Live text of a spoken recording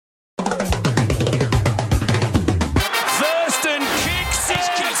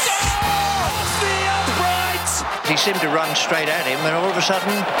seemed to run straight at him, and all of a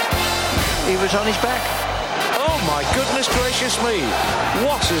sudden, he was on his back. Oh my goodness gracious me!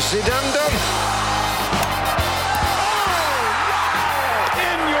 What has Zidane done? Oh,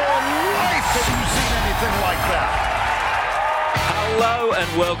 in your life have you seen anything like that? Hello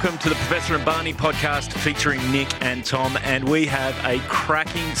and welcome to the Professor and Barney podcast featuring Nick and Tom, and we have a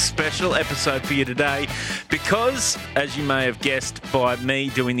cracking special episode for you today because, as you may have guessed by me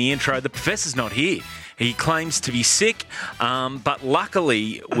doing the intro, the Professor's not here. He claims to be sick, but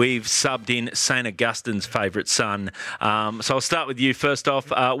luckily we've subbed in St. Augustine's favourite son. So I'll start with you first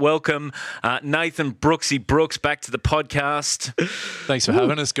off. Welcome, Nathan Brooksy Brooks, back to the podcast. Thanks for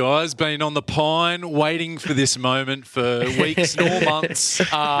having us, guys. Been on the pine, waiting for this moment for weeks nor months,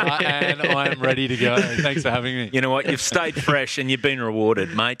 and I am ready to go. Thanks for having me. You know what? You've stayed fresh and you've been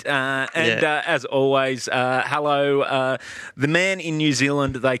rewarded, mate. As always, hello, the man in New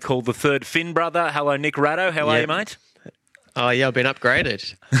Zealand they call the third Finn brother. Hello, Nick Ratto. How are you, mate? Oh, yeah, I've been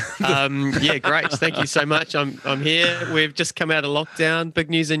upgraded. Yeah, great. Thank you so much. I'm here. We've just come out of lockdown. Big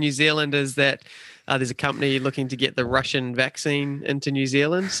news in New Zealand is that there's a company looking to get the Russian vaccine into New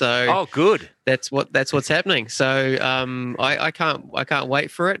Zealand. So good. That's what's happening. So I can't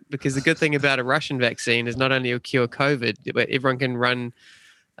wait for it, because the good thing about a Russian vaccine is not only it'll cure COVID, but everyone can run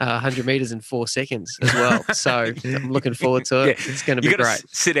 100 metres in 4 seconds as well. So I'm looking forward to it. Yeah. It's going to be great.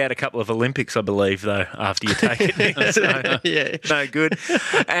 Sit out a couple of Olympics, I believe, though, after you take it. So, yeah. No, good.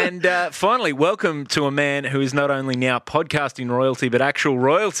 And finally, welcome to a man who is not only now podcasting royalty, but actual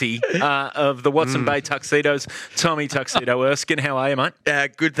royalty of the Watson Bay Tuxedos, Tommy Tuxedo Erskine. How are you, mate?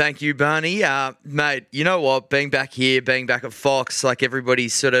 Good, thank you, Barney. Mate, you know what? Being back here, being back at Fox, like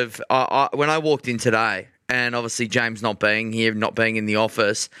everybody's sort of... when I walked in today, and obviously James not being here, not being in the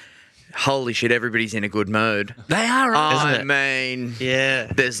office, holy shit, everybody's in a good mood. They are, I mean, yeah.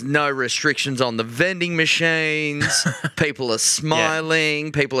 There's no restrictions on the vending machines. People are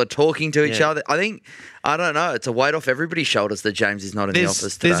smiling. People are talking to each other. I don't know, it's a weight off everybody's shoulders that James is not in the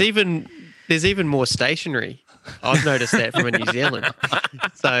office today. There's even more stationery. I've noticed that from New Zealand.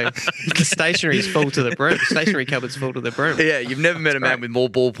 So the stationery is full to the brim. The stationery cupboard's full to the brim. Yeah, you've never met a man with more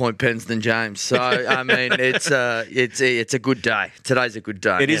ballpoint pens than James. So I mean, it's a good day. Today's a good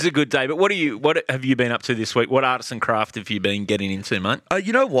day. It is a good day. But what have you been up to this week? What arts and craft have you been getting into, mate?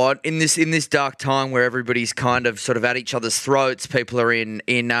 You know what? In this dark time where everybody's kind of sort of at each other's throats, people are in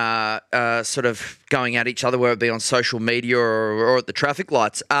sort of going at each other, whether it be on social media or at the traffic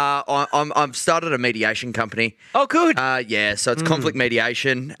lights. I've started a mediation company. Oh, good. Yeah, so it's conflict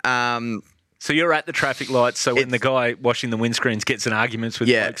mediation. So you're at the traffic lights, so when the guy washing the windscreens gets in arguments with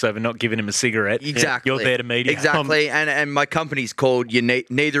folks over not giving him a cigarette, exactly, you're there to mediate. Exactly, and my company's called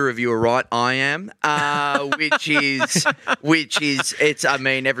Neither of You Are Right, I Am, which is it's. I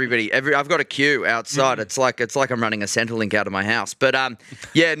mean, I've got a queue outside. It's like I'm running a Centrelink out of my house. But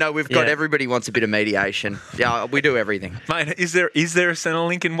we've got everybody wants a bit of mediation. Yeah, we do everything. Mate, is there a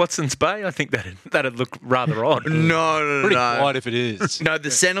Centrelink in Watson's Bay? I think that'd look rather odd. No. Pretty quiet if it is. No, the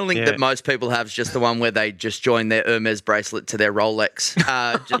Centrelink that most people have is just the one where they just join their Hermes bracelet to their Rolex.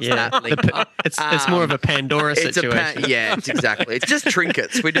 It's more of a Pandora situation. It's exactly. It's just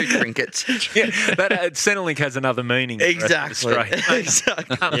trinkets. We do trinkets. Yeah, but Centrelink has another meaning. Exactly.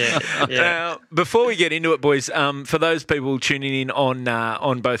 Now, before we get into it, boys, for those people tuning in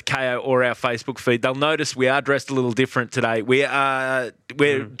on both KO or our Facebook feed, they'll notice we are dressed a little different today. We're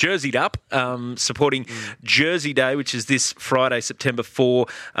jerseyed up, supporting Jersey Day, which is this Friday, September 4,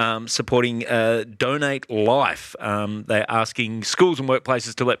 supporting Donate Life. They're asking schools and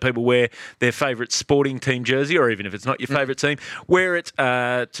workplaces to let people wear their favourite sporting team jersey, or even if it's not your favourite team, wear it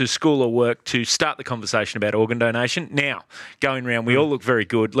to school or work to start the conversation about organ donation. Now, going round, we all look very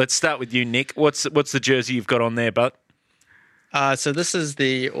good. Let's start with you, Nick. What's the jersey you've got on there, bud? So this is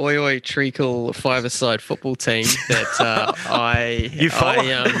the Oi Oi Treacle five-a-side football team that You follow?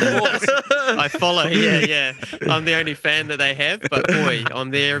 I follow. Yeah. I'm the only fan that they have, but boy,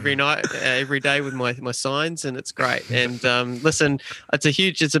 I'm there every night, every day with my signs, and it's great. And listen, it's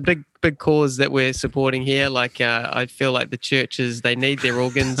a big cause that we're supporting here. Like I feel like the churches, they need their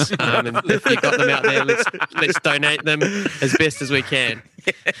organs, and if you've got them out there, let's donate them as best as we can.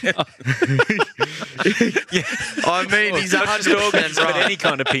 I mean, he's 100% right. Any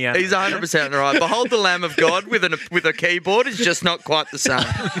kind of piano. He's 100% right. Behold the Lamb of God with a keyboard is just not quite the same,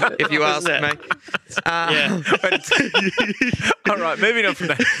 if you ask me. All right, moving on from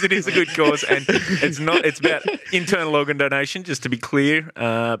that. It is a good cause, and it's about internal organ donation, just to be clear.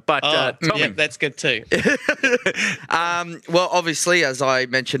 Tommy. Yeah, that's good too. Well, obviously, as I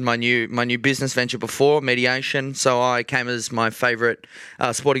mentioned, my new business venture before, mediation. So I came as my favourite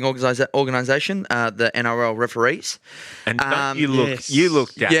sporting organisation. Association, the NRL referees. And don't you yes.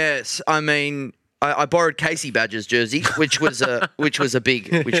 looked at Yes, I mean, I borrowed Casey Badger's jersey, which was a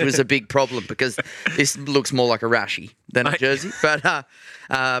big problem because this looks more like a rashy than a jersey. But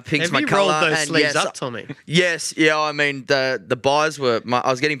pink's Have my you colour. rolled those And sleeves yes, up, Tommy? Yes, yeah. I mean, the buys were. I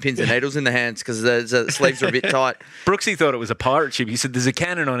was getting pins and needles in the hands because the sleeves were a bit tight. Brooksy thought it was a pirate ship. He said there's a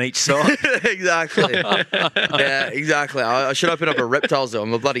cannon on each side. Exactly. Yeah, exactly. I should open up a reptile zoo.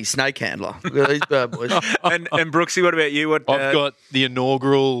 I'm a bloody snake handler. Look at these bad boys. and Brooksy, what about you? What I've got the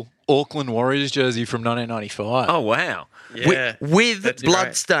inaugural Auckland Warriors jersey from 1995. Oh wow, Yeah. With That's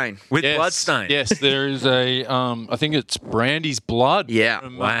bloodstain. with Yes, bloodstain. Yes, there is a, I think it's Brandy's blood. Yeah.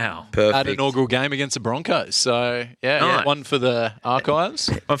 from, Wow. Perfect. At inaugural game against the Broncos. So, yeah, Nice. one for the archives.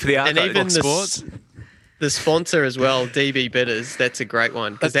 One for the And archive. even Sports. the sponsor as well, DB Bitters, that's a great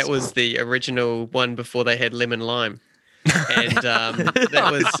one because that That's- was the original one before they had lemon lime. And that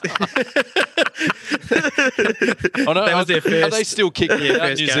was Oh, no, That was their are first- they still kicking it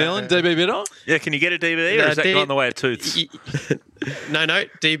out in first New game. Zealand, DB Bitter? Yeah, can you get a DVD or No, is that D- gone the way of tooths? no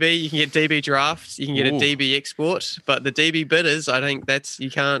DB. You can get DB drafts. You can get Ooh. a DB export, but the DB bitters, I think that's you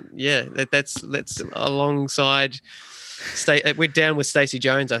can't. Yeah, that's alongside. We're down with Stacey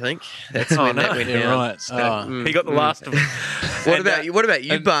Jones. I think that's Oh, when no. that went Yeah, down. right. So, Oh. He got the last of them. What And, about you? What about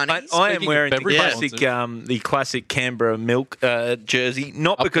you, and- Barney? I am Speaking of wearing the beverage classic Canberra milk jersey,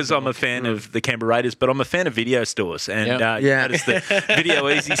 not Up because the I'm a fan of the Canberra Raiders, but I'm a fan of video stores. And Yep. you Yeah. notice the Video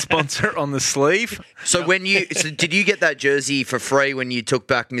Easy sponsor on the sleeve. So did you get that jersey for free when you took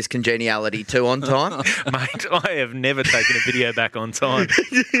back Miss Congeniality 2 on time? Mate, I have never taken a video back on time.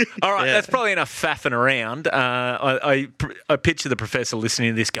 All right, Yeah. that's probably enough faffing around. I picture the professor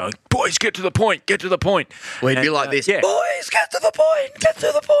listening to this going, boys, get to the point, get to the point. We'd be And, like this. yeah. Boys, get to the point. Get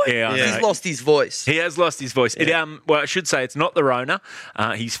to the point. Yeah, I He's know. lost his voice. He has lost his voice. Well, I should say it's not the Rona.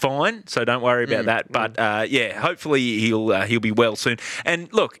 He's fine, so don't worry about that. But hopefully he'll be well soon. And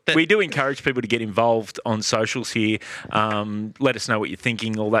look, we do encourage people to get involved on socials here. Let us know what you're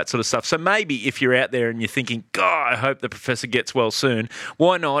thinking, all that sort of stuff. So maybe if you're out there and you're thinking, God, I hope the professor gets well soon.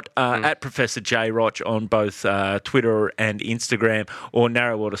 Why not at Professor J Roch on both Twitter and Instagram, or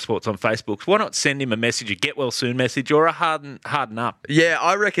Narrowwater Sports on Facebook? Why not send him a message, a get well soon message, or a harden up? Yeah,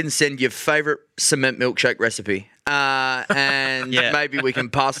 I reckon send your favourite cement milkshake recipe. And Yeah. maybe we can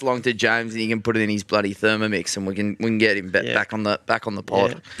pass along to James and he can put it in his bloody Thermomix and we can get him Yeah. back on the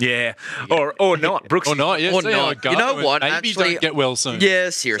pod. Yeah, or not, Brooks. Or not, yeah. Or see how not. it goes. You know what, Maybe actually- don't get well soon. Yeah,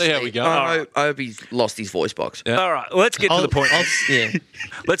 seriously. See how we go. I hope he's lost his voice box. Yeah. All right, let's get to the point. Yeah.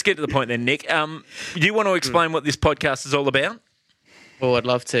 Let's get to the point then, Nick. Do you want to explain what this podcast is all about? Oh, I'd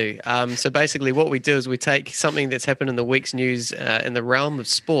love to. So basically, what we do is we take something that's happened in the week's news in the realm of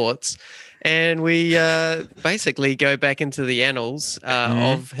sports, and we basically go back into the annals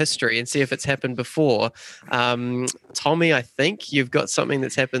of history and see if it's happened before. Tommy, I think you've got something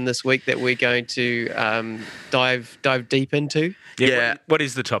that's happened this week that we're going to dive deep into. Yeah. What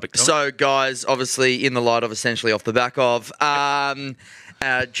is the topic, Tom? So, guys, obviously, in the light of essentially off the back of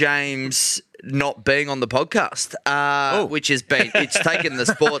James not being on the podcast, which has been it's taken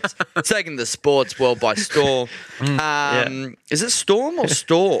the sports world by storm. Is it storm or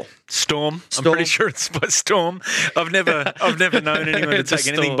store? Storm. I'm Storm. pretty sure it's by storm. I've never known anyone to It's a take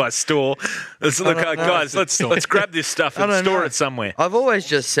anything storm. by store. Let's look, don't know. guys. Let's grab this stuff and don't store know. it somewhere. I've always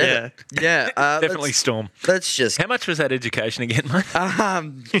just said it. Yeah, Definitely storm. Let's just How much was that education again, mate?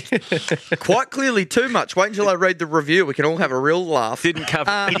 quite clearly too much. Wait until I read the review. We can all have a real laugh. Didn't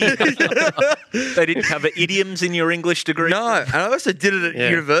cover idioms. They didn't cover idioms in your English degree. No, and I also did it at Yeah.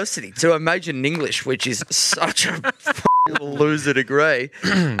 university. So I majored in English, which is such a loser degree.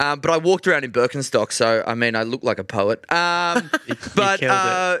 But I walked around in Birkenstock, so I mean, I look like a poet. But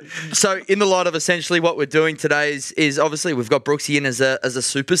killed so in the light of essentially what we're doing today is obviously we've got Brooksy in as a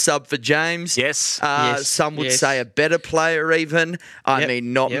super sub for James. Yes. Yes, Some would yes. say a better player even. I Yep,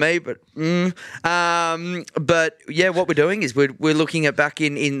 mean, not yep. me, but but yeah, what we're doing is we're looking at back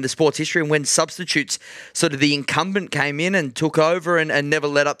in the sports history and when substitutes, sort of the incumbent came in and took over and never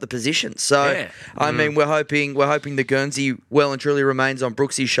let up the position. So Yeah. I mean, we're hoping the Guernsey well and truly remains on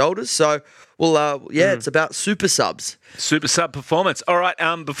Brooksy's shoulders. So it's about super subs. Super sub performance. All right.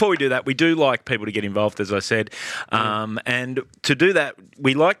 Before we do that, we do like people to get involved, as I said, and to do that,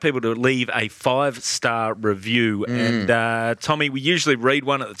 we like people to leave a 5-star review. And Tommy, we usually read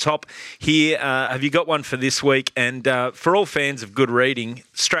one at the top here. Have you got one for this week? And for all fans of good reading,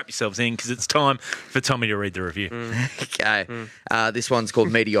 strap yourselves in because it's time for Tommy to read the review. Okay. This one's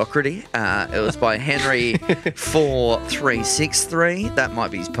called Mediocrity. It was by Henry 4363. That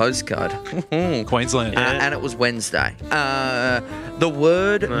might be his postcode. Queensland. And it was Wednesday. The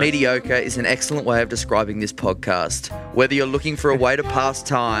word mediocre is an excellent way of describing this podcast. Whether you're looking for a way to pass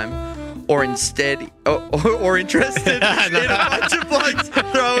time or interested in a bunch of blokes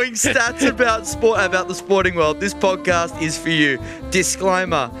throwing stats about the sporting world, this podcast is for you.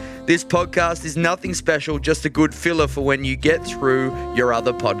 Disclaimer. This podcast is nothing special, just a good filler for when you get through your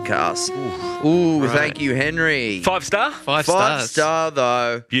other podcasts. Ooh, Thank you, Henry. 5 star? 5 5 stars. star,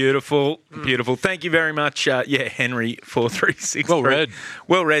 though. Beautiful. Thank you very much. Henry 436. Well read.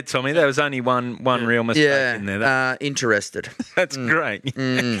 Well read, Tommy. There was only one real mistake in there. Interested. That's great.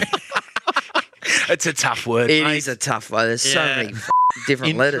 It's a tough word. It mate. is a tough one. There's so Yeah. many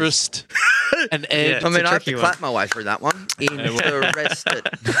different letters. Interest and ed. I mean, I have to tricky clap my way through that one. Interested.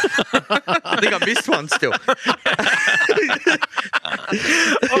 I think I missed one still.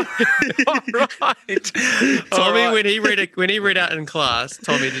 All right. Tommy, when he read out in class,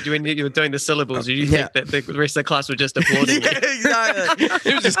 Tommy, when you were doing the syllables, did you think that the rest of the class were just applauding Yeah, you? exactly.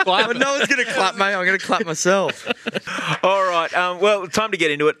 He was just clapping. No one's going to clap, mate. I'm going to clap myself. All right. Well, time to get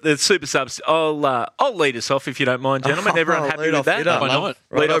into it. The super subs. I'll lead us off if you don't mind, gentlemen. Everyone happy lead with off that? hitter. Why not?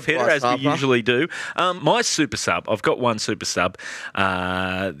 Lead off hitter, as we Harper. usually do. My super sub, I've got one super sub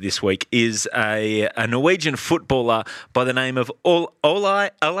this week, is a Norwegian footballer by the name of Ole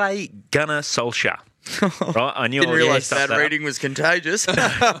Gunnar Solskjaer. Right, I knew Didn't I was realise gonna bad stuff that up. reading was contagious.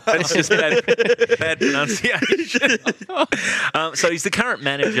 It's just bad pronunciation. So he's the current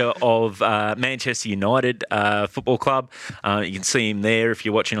manager of Manchester United Football Club. You can see him there if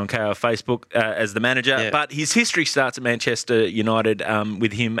you're watching on KO Facebook as the manager. Yeah. But his history starts at Manchester United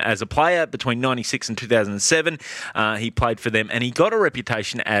with him as a player between 96 and 2007. He played for them and he got a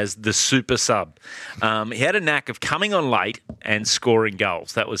reputation as the super sub. He had a knack of coming on late and scoring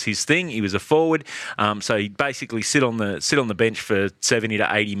goals. That was his thing. He was a forward. So he'd basically sit on the bench for 70 to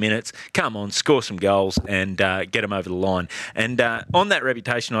 80 minutes, come on, score some goals, and get them over the line. And on that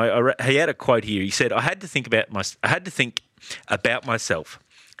reputation, he had a quote here. He said, "I had to think about myself,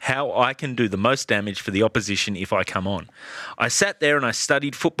 how I can do the most damage for the opposition if I come on. I sat there and I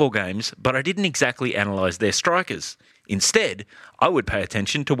studied football games, but I didn't exactly analyse their strikers. Instead, I would pay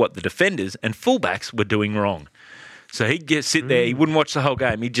attention to what the defenders and fullbacks were doing wrong." So he'd just sit there. He wouldn't watch the whole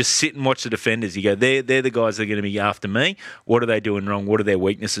game. He'd just sit and watch the defenders. He'd go, they're the guys that are going to be after me. What are they doing wrong? What are their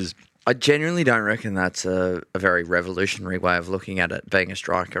weaknesses? I genuinely don't reckon that's a very revolutionary way of looking at it, being a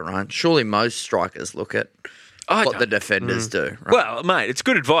striker, right? Surely most strikers look at what the defenders do, right? Well, mate, it's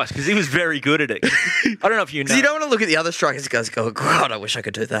good advice because he was very good at it. I don't know if you know. Because you don't want to look at the other strikers and go, God, I wish I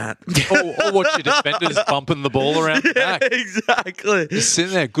could do that. Or watch your defenders bumping the ball around the back. Exactly. Just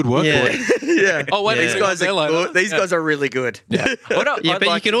sitting there. Good work, Yeah. boy. Yeah. Oh, wait, These guys are later. good. These guys are really good. Yeah. Yeah,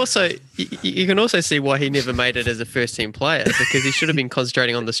 but you can also see why he never made it as a first team player because he should have been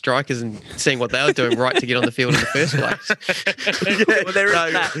concentrating on the strikers and seeing what they were doing right to get on the field in the first place. Well, there is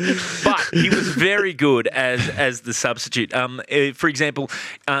that. But he was very good as the substitute. For example,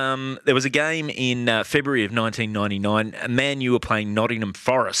 there was a game in February of 1999. Man U were playing Nottingham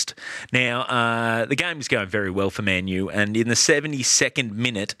Forest. Now, the game was going very well for Man U, and in the 72nd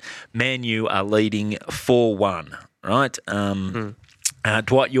minute, Man U are leading 4-1. Right.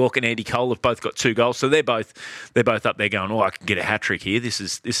 Dwight York and Andy Cole have both got 2 goals, so they're both up there going, "Oh, I can get a hat trick here. This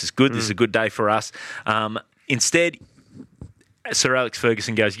is good. This is a good day for us." Instead, Sir Alex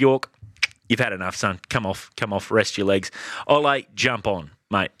Ferguson goes, "York, you've had enough, son. Come off, rest your legs. Ole, jump on,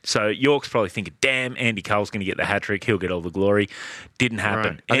 mate." So York's probably thinking, "Damn, Andy Cole's going to get the hat trick. He'll get all the glory." Didn't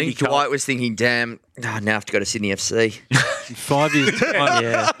happen. I Andy think Dwight was thinking, damn, now I have to go to Sydney FC. 5 years time.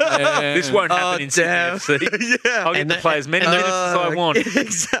 Yeah. This won't happen Oh, in Sydney damn. FC. Yeah. I'll get And to that- play as many and minutes as I want.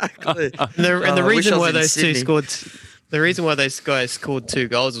 Exactly. And the I wish reason I was why in those two Sydney. scored, the reason why those guys scored 2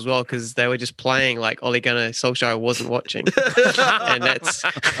 goals as well, because they were just playing like Ole Gunnar Solskjaer wasn't watching, and that's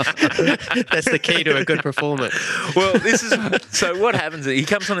the key to a good performance. Well, so what happens is he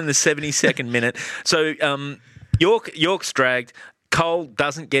comes on in the 72nd minute. So York's dragged. Cole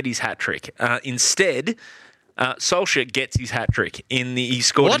doesn't get his hat trick. Instead, Solskjaer gets his hat trick. He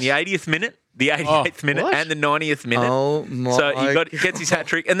scored in the 80th minute, the 88th minute, what? and the 90th minute. Oh, my So he gets his hat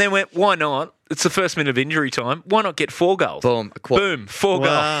trick, and then went, "Why not? It's the first minute of injury time. Why not get 4 goals?" Boom. Boom, 4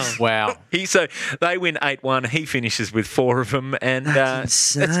 Wow. goals. Wow. So they win 8-1. He finishes with 4 of them, and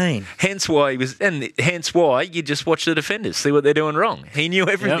insane. hence why you just watch the defenders, see what they're doing wrong. He knew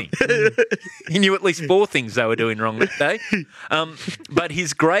everything. He knew at least 4 things they were doing wrong that day. But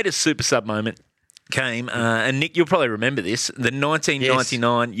his greatest super sub moment came, and Nick, you'll probably remember this, the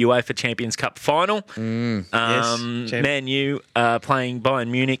 1999 UEFA Champions Cup final. Man U playing Bayern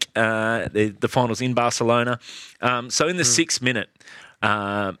Munich, the finals in Barcelona. So in the 6th minute,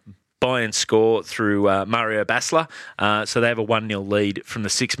 Bayern score through Mario Basler. So they have a 1-0 lead from the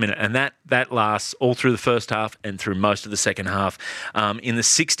 6th minute. And that lasts all through the first half and through most of the second half. In the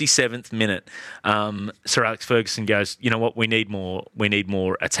 67th minute, Sir Alex Ferguson goes, you know what, we need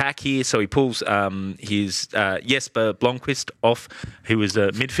more attack here. So he pulls his Jesper Blomqvist off, who was a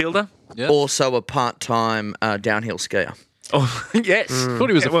midfielder. Yep. Also a part-time downhill skier. Oh, yes. Thought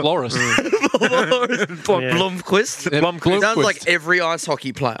he was a florist. Blomqvist. Blomqvist. Sounds like every ice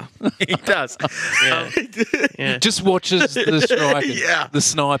hockey player. He does. Just watches the strikers, Yeah. the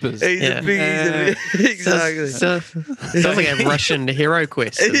snipers. He's Yeah. a big, exactly. Sounds like a Russian hero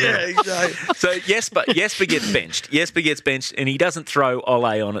quest. as Yeah, well. exactly. So Jesper gets benched. Jesper gets benched, and he doesn't throw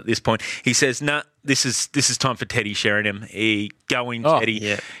Ole on at this point. He says, "No, this is time for Teddy Sheringham. Go in, Teddy.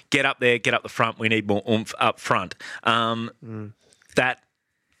 yeah. Get up there, get up the front. We need more oomph up front." That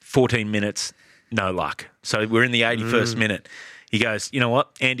 14 minutes, no luck. So we're in the 81st minute. He goes, you know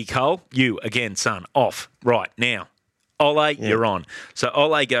what, Andy Cole, you again, son, off right now. Ole, you're on. So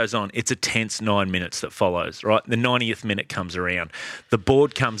Ole goes on. It's a tense 9 minutes that follows, right? The 90th minute comes around. The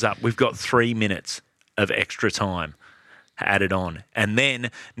board comes up. We've got 3 minutes of extra time added on. And then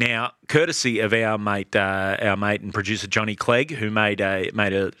now, courtesy of our mate and producer Johnny Clegg, who made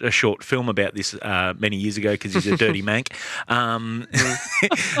a short film about this many years ago because he's a dirty mank.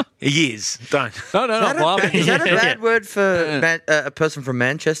 He is. Don't. No, I'm laughing. Is that a bad word for a person from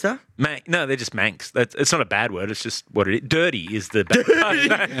Manchester? No, they're just manx. It's not a bad word. It's just what it is. Dirty is the bad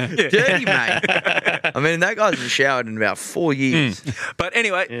word. Dirty, mate. I mean, that guy's been showered in about 4 years. But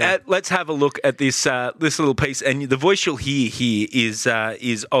anyway, let's have a look at this little piece. And the voice you'll hear here is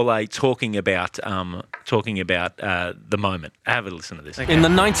Ole talking about the moment. Have a listen to this. In the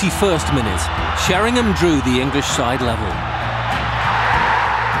 91st minute, Sheringham drew the English side level.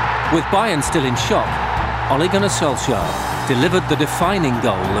 With Bayern still in shock, Ole Gunnar Solskjaer delivered the defining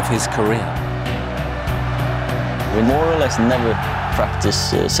goal of his career. We more or less never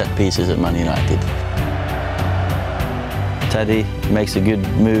practice set pieces at Man United. Teddy makes a good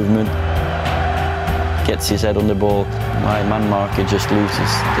movement, gets his head on the ball. My man marker just loses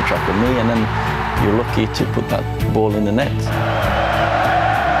the track of me, and then you're lucky to put that ball in the net.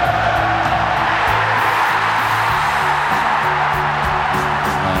 9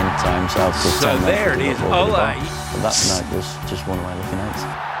 times out of 10. So there it is. Ole. That night was just one of my lucky nights.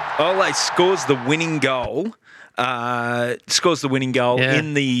 Ole scores the winning goal. Yeah.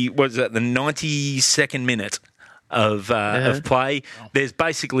 In the 92nd minute of play. There's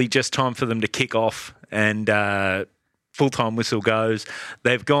basically just time for them to kick off, and full-time whistle goes.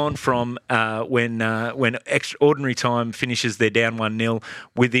 They've gone from when extraordinary time finishes, they're down 1-0.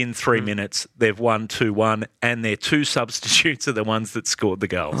 Within 3 minutes, they've won 2-1, and their 2 substitutes are the ones that scored the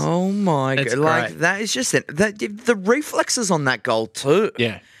goals. Oh, my God. That's Like, great. that is just the reflexes on that goal, too.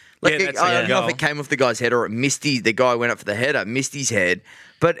 Yeah. Like, Yeah, that's I a don't know goal. if it came off the guy's head or it missed the guy went up for the header, missed his head,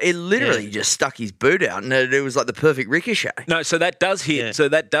 but it literally just stuck his boot out, and it was like the perfect ricochet. No, so that does hit. Yeah. So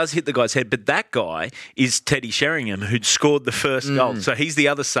that does hit the guy's head. But that guy is Teddy Sheringham, who'd scored the first goal. So he's the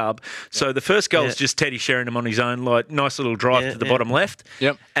other sub. So the first goal is just Teddy Sheringham on his own, like nice little drive to the bottom left.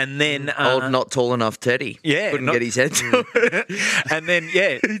 Yep. And then Old, not tall enough Teddy. Yeah, Couldn't not- get his head to it. and then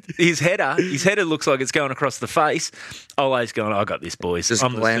his header looks like it's going across the face. Ole's going, I got this, boys. Just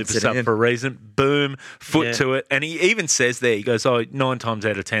I'm the glance super it sub in. for a reason. Boom, foot Yeah. to it. And he even says there, he goes, 9 times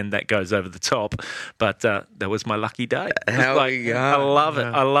out of 10 that goes over the top. But that was my lucky day. How we go. I love it.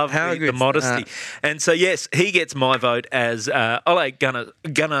 I love How the good's modesty. that? And so, yes, he gets my vote as Ole Gunnar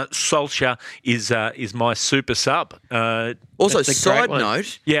Solskjaer is my super sub. Also, That's a great side one.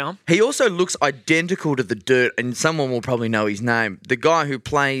 note, Yeah. he also looks identical to the Dirt, and someone will probably know his name. The guy who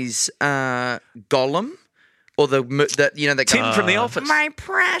plays Gollum, or the guy. Tim from The Office. My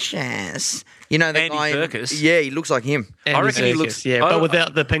precious. You know, the Andy guy. Serkis. Yeah, he looks like him. Andy reckon he Serkis, looks- Yeah, I- but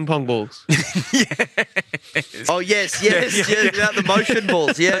without the ping pong balls. Oh, yes, without the motion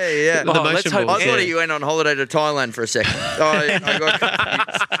balls. Yeah. The Oh, motion let's hope- balls. I thought he went on holiday to Thailand for a second. I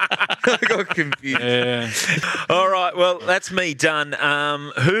got confused. Yeah. All right, well, that's me done.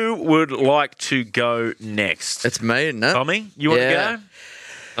 Who would like to go next? It's me, isn't it? Tommy, you want Yeah. to go?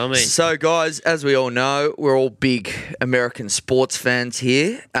 I mean, So, guys, as we all know, we're all big American sports fans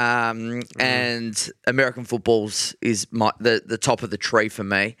here, and American football's is the top of the tree for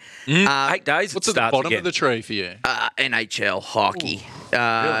me. 8 days. What's it at the starts bottom again. of the tree for you? NHL hockey.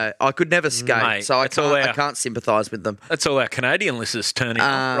 I could never skate, Mate, so I that's all can't sympathise with them. That's all our Canadian listeners turning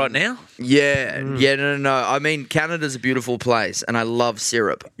off right now. Yeah, no. I mean, Canada's a beautiful place, and I love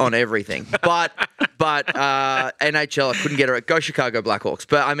syrup on everything. But NHL, I couldn't get it right. Go Chicago Blackhawks.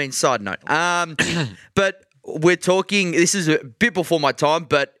 But I mean, side note. But we're talking. This is a bit before my time,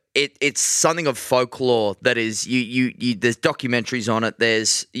 but it's something of folklore that is you there's documentaries on it.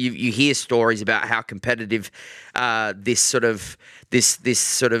 There's you hear stories about how competitive this sort of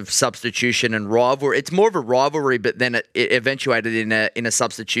substitution and rivalry. It's more of a rivalry, but then it eventuated in a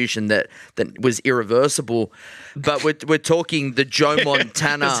substitution that was irreversible. But we're talking the Joe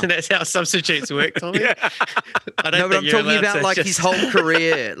Montana. Isn't that how substitutes work, Tommy? No, but I'm talking about like his whole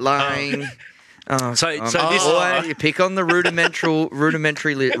career, like. Oh, So this you pick on the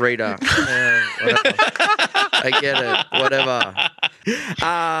rudimentary reader. Whatever. I get it. Whatever.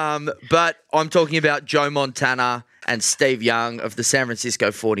 But I'm talking about Joe Montana and Steve Young of the San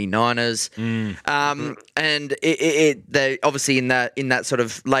Francisco 49ers. And they obviously in that sort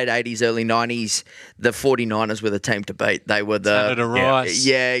of late 80s, early 90s, the 49ers were the team to beat. They were Senator Rice.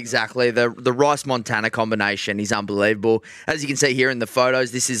 Yeah, exactly. The Rice-Montana combination is unbelievable. As you can see here in the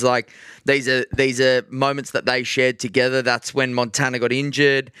photos, this is like these are moments that they shared together. That's when Montana got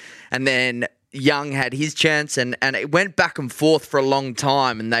injured, and then Young had his chance, and it went back and forth for a long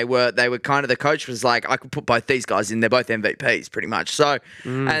time, and they were kind of, the coach was like, I could put both these guys in, they're both MVPs pretty much. So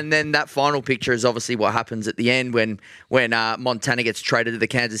and then that final picture is obviously what happens at the end when Montana gets traded to the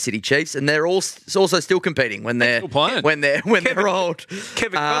Kansas City Chiefs, and they're also still competing when they're playing. when they're old.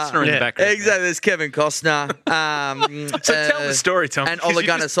 Kevin Costner in the background. Exactly, there's Kevin Costner. So tell the story, Tom. And Ole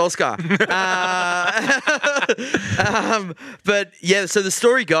Gunnar Solskjaer. But yeah, so the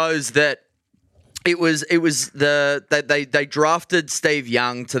story goes that It was they drafted Steve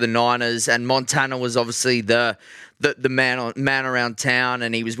Young to the Niners, and Montana was obviously the man around town,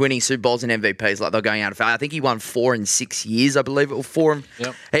 and he was winning Super Bowls and MVPs like they're going out of. I think he won 4 in 6 years, I believe it was 4.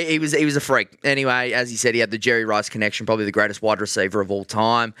 Yep. He was a freak. Anyway, as he said, he had the Jerry Rice connection, probably the greatest wide receiver of all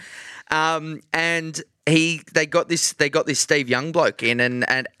time. And they got this Steve Young bloke in,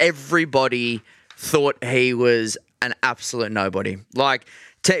 and everybody thought he was an absolute nobody. Like,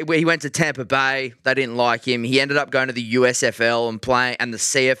 he went to Tampa Bay. They didn't like him. He ended up going to the USFL and the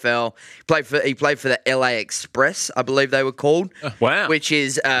CFL. He played for the LA Express, I believe they were called. Wow. Which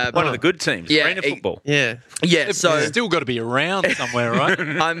is one of the good teams. Yeah, Arena football. Yeah. So It's still got to be around somewhere, right?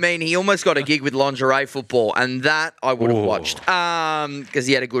 I mean, he almost got a gig with lingerie football, and that I would have watched because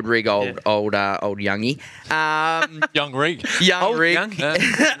he had a good rig, old Youngie. Young Rig. Young rig.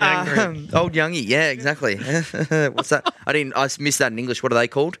 Youngie. Old Youngie, yeah, exactly. What's that? I missed that in English. What are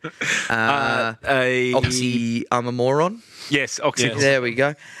they called? Oxymoron. Yes, oxymoron. There we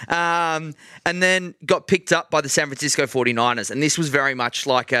go. And then got picked up by the San Francisco 49ers, and this was very much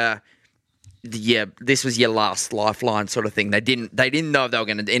like this was your last lifeline sort of thing. They didn't know if they were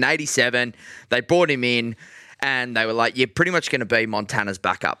going to. In '87, they brought him in, and they were like, "You're pretty much going to be Montana's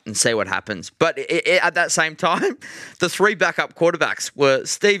backup and see what happens." But at that same time, the 3 backup quarterbacks were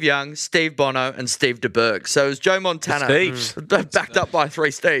Steve Young, Steve Bono, and Steve DeBerg. So it was Joe Montana backed up by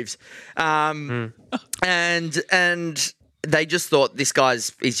 3 Steves, and they just thought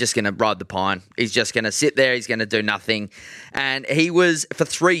he's just going to ride the pine. He's just going to sit there. He's going to do nothing. And for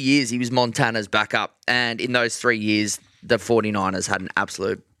 3 years, he was Montana's backup. And in those 3 years, the 49ers had an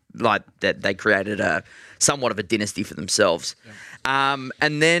absolute, they created somewhat of a dynasty for themselves. Yeah.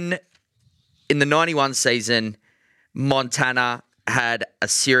 And then in the 91 season, Montana had a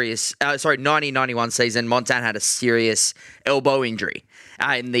serious, 1991 season, Montana had a serious elbow injury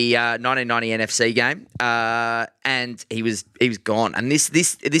in the 1990 NFC game, and he was gone. And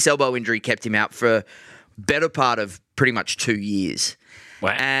this elbow injury kept him out for better part of pretty much 2 years.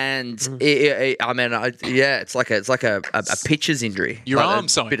 Wow. And it's like a pitcher's injury. Your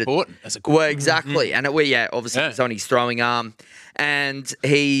arm's so important as a quarterback. Well, exactly, and obviously it's on his throwing arm. And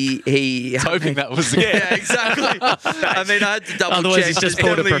he I was hoping that was the yeah, exactly. I mean, I had to double Otherwise check. he's just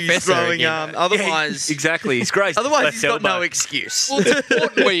called a professor throwing again. arm. Otherwise, Exactly. He's great. otherwise he's got no excuse. Well, it's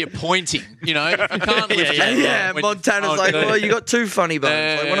important where you're pointing, you know. You can't lift your Yeah, arm when- Montana's like, well, you got 2 funny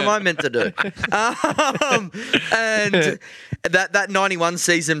bones. Like, what am I meant to do? And that 91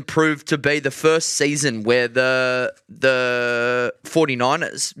 season proved to be the first season where the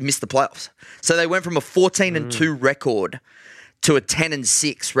 49ers missed the playoffs. So they went from a 14-2 record to a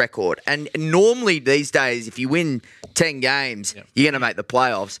 10-6 record. And normally these days, if you win 10 games, you're going to make the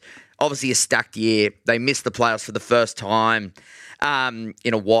playoffs. Obviously, a stacked year. They missed the playoffs for the first time in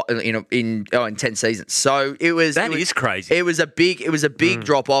 10 seasons. So it was crazy. It was a big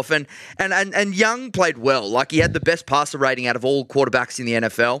drop off, and Young played well. Like, he had the best passer rating out of all quarterbacks in the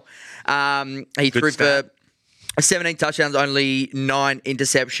NFL. He threw for 17 touchdowns, only 9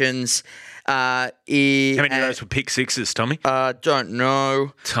 interceptions. How many of those were pick sixes, Tommy? Don't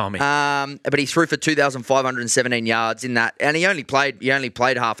know. Tommy. But he threw for 2,517 yards in that, and he only played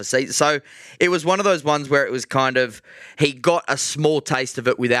half a season. So it was one of those ones where it was kind of he got a small taste of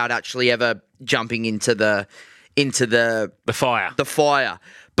it without actually ever jumping into the fire. The fire.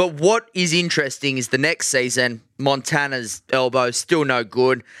 But what is interesting is the next season, Montana's elbow still no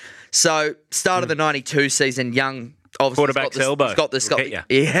good. So start of the 92 season, Young. Quarterback's elbow.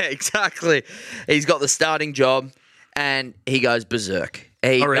 Yeah, exactly. He's got the starting job, and he goes berserk.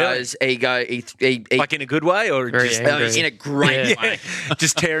 He goes. Like in a good way, or Very just angry. In a great way.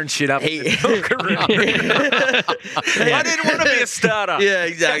 just tearing shit up. He- I didn't want to be a starter. Yeah,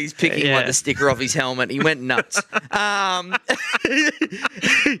 exactly. He's picking like the sticker off his helmet. He went nuts. I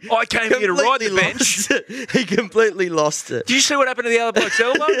came here to ride the bench. He completely lost it. Did you see what happened to the other bloke's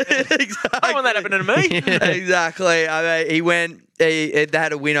elbow? Exactly. I don't want that happening to me. Exactly. I mean, they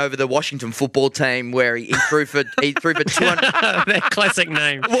had a win over the Washington football team where he threw for 200. That classic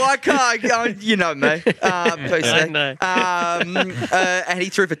name. Well, I can't. You know me. I know. And he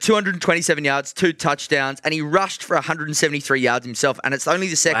threw for 227 yards, 2 touchdowns, and he rushed for 173 yards himself. And it's only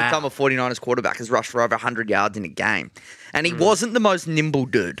the second time a 49ers quarterback has rushed for over 100 yards in a game. And he wasn't the most nimble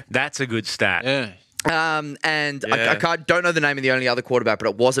dude. That's a good stat. Yeah. I don't know the name of the only other quarterback, but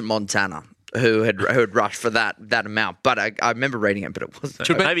it wasn't Montana who had rushed for that amount. But I remember reading it, but it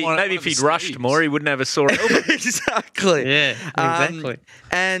wasn't. Maybe if he'd rushed more, he wouldn't have a sore elbow. Exactly. Yeah, exactly.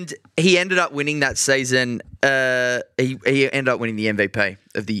 And he ended up winning that season. He ended up winning the MVP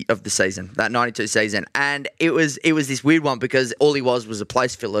of the season, that 92 season. And it was this weird one because all he was a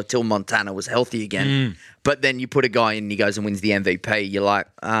place filler till Montana was healthy again. But then you put a guy in and he goes and wins the MVP. You're like,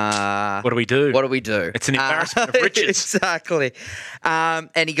 what do we do? What do we do? It's an embarrassment of riches. Exactly.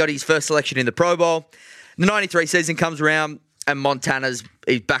 And he got his first selection in the Pro Bowl. The 93 season comes around and Montana's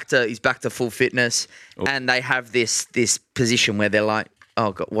he's back to full fitness. And they have this position where they're like,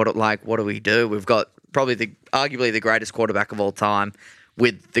 oh God, what do we do? We've got probably arguably the greatest quarterback of all time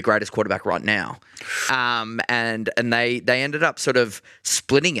with the greatest quarterback right now. And they ended up sort of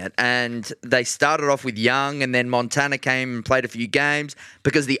splitting it, and they started off with Young, and then Montana came and played a few games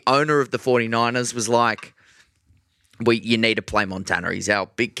because the owner of the 49ers was like, you need to play Montana. He's our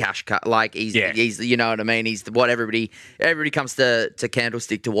big cash cut. Like he's you know what I mean? He's what everybody comes to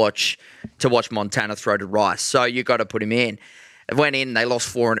Candlestick to watch Montana throw to Rice. So you got to put him in. It went in, they lost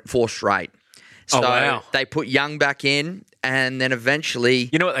four straight. So they put Young back in, and then eventually,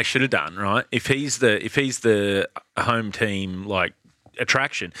 you know what they should have done, right? If he's the home team like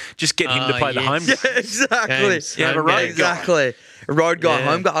attraction, just get him to play the home. Yeah, exactly. Games. You have a road guy. Exactly. A road guy,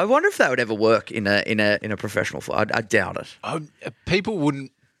 home guy. I wonder if that would ever work in a professional. I doubt it. People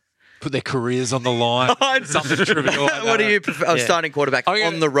wouldn't put their careers on the line. Something trivial. What do you prefer? Starting quarterback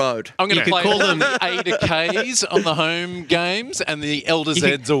on the road. I'm going to play all the A to Ks on the home games and the Elder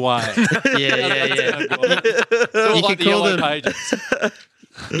Zeds away. Yeah. You could call them- pages.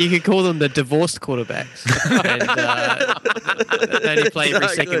 You could call them the divorced quarterbacks. And they only play every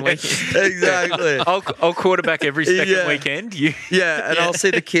second weekend. Exactly. I'll quarterback every second weekend. And I'll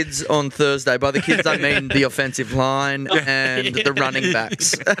see the kids on Thursday. By the kids, I mean the offensive line and the running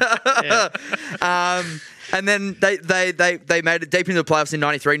backs. And then they made it deep into the playoffs in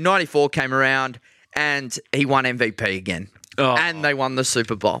 93. 94 came around, and he won MVP again. Oh. And they won the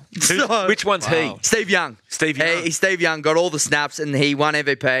Super Bowl. Which one's he? Steve Young. Steve Young. Steve Young got all the snaps, and he won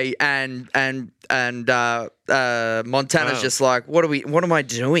MVP. And Montana's just like, what am I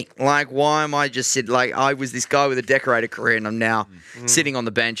doing? Like, why am I just sitting? Like, I was this guy with a decorator career, and I'm now sitting on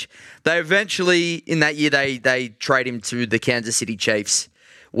the bench. They eventually, in that year, they trade him to the Kansas City Chiefs,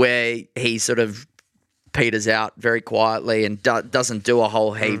 where he sort of peters out very quietly and doesn't do a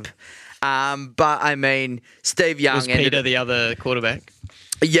whole heap. But I mean, Steve Young Was Peter the other quarterback?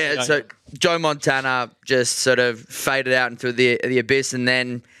 Yeah, so Joe Montana just sort of faded out into the abyss, and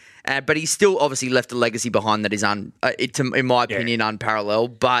then, but he still obviously left a legacy behind that is in my opinion,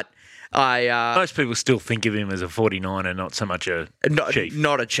 unparalleled. But most people still think of him as a 49er, not so much a chief.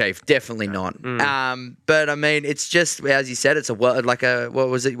 Not a chief, definitely not. But I mean, it's just as you said, it's what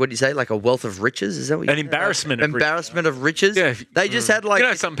did you say? Like a wealth of riches? Is that what you An embarrassment of riches. Embarrassment of riches? Yeah. They just had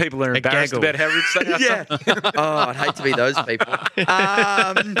like some people are embarrassed gaggle. about how rich they are. yeah. Oh, I'd hate to be those people.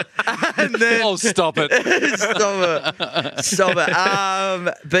 And then Stop it. Stop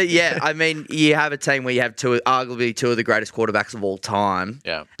it. But yeah, I mean, you have a team where you have arguably two of the greatest quarterbacks of all time.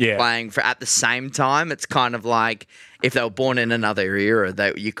 Yeah. Playing saying for at the same time, it's kind of like if they were born in another era,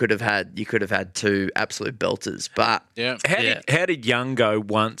 you could have had two absolute belters. But Yeah. How did Young go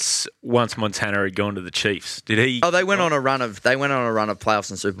once Montana had gone to the Chiefs? Did he? they went on a run of playoffs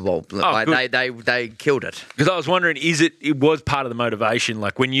and Super Bowl. Like, good. they killed it. Because I was wondering, it was part of the motivation?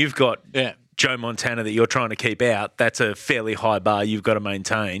 Like when you've got Joe Montana that you're trying to keep out, that's a fairly high bar you've got to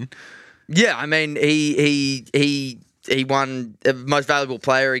maintain. Yeah, I mean, he won most valuable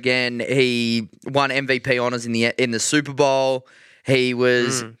player again. He won MVP honors in the Super Bowl. He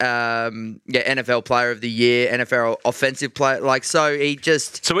was NFL Player of the Year, NFL Offensive Player. So he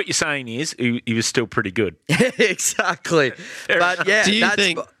just. So what you're saying is he was still pretty good. Exactly. But yeah, Do you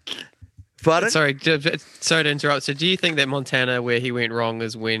think? Pardon? Sorry to interrupt. So, do you think that Montana, where he went wrong,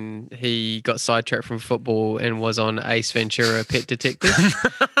 is when he got sidetracked from football and was on Ace Ventura: Pet Detective?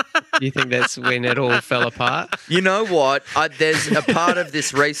 Do you think that's when it all fell apart? You know what? There's a part of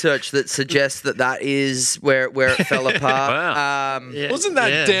this research that suggests that is where it fell apart. Wow. Wasn't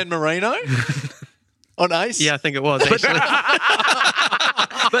that Dan Marino on Ace? Yeah, I think it was actually.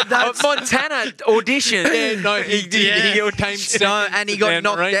 But that's Montana audition. Yeah, no, he did. Yeah. He came second. no, and he got Dan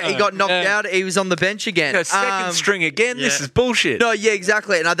knocked Marino. out. He got knocked out. He was on the bench again. Second string again. This yeah. is bullshit. No, yeah,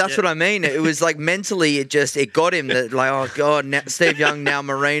 exactly. And that's what I mean. It was like mentally, it got him that like, oh God, now Steve Young, now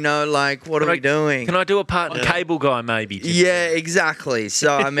Marino. Like, what are we doing? Can I do a part in Cable Guy maybe? Yeah, exactly.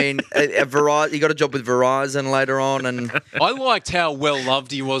 So I mean, Verizon. He got a job with Verizon later on, and I liked how well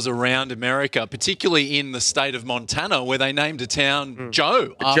loved he was around America, particularly in the state of Montana, where they named a town Joe.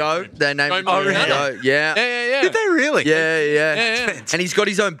 Joe, they named him Montana. Joe. Yeah. Yeah. Did they really? Yeah. And he's got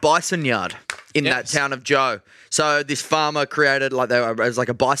his own bison yard in that town of Joe. So this farmer created it was like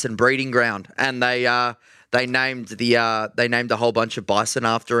a bison breeding ground, and they named a whole bunch of bison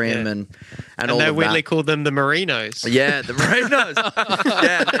after him, and all they of weirdly that. called them the Merinos. Yeah, the Merinos.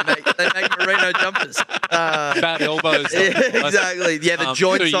 Yeah, they make Merino jumpers. Bad elbows. Yeah, exactly. Yeah, the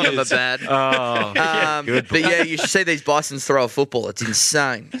joints 2 on them are years. bad. Good. But yeah, you should see these Bisons throw a football. It's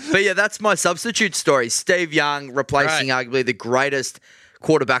insane. But yeah, that's my substitute story. Steve Young replacing arguably the greatest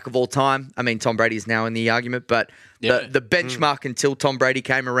quarterback of all time. I mean, Tom Brady is now in the argument, but the benchmark until Tom Brady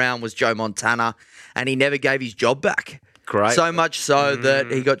came around was Joe Montana, and he never gave his job back. Great. So much so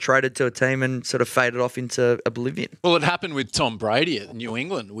that he got traded to a team and sort of faded off into oblivion. Well, it happened with Tom Brady at New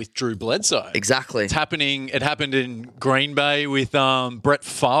England with Drew Bledsoe. Exactly. It happened in Green Bay with Brett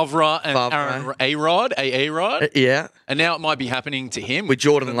Favre and Aaron A-Rod. Yeah. And now it might be happening to him With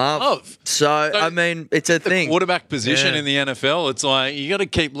Jordan Love. So, I mean, it's a the thing. quarterback position in the NFL. It's like you got to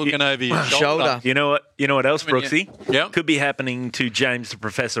keep looking over your shoulder. You know what else, Brooksy? Yeah. Could be happening to James the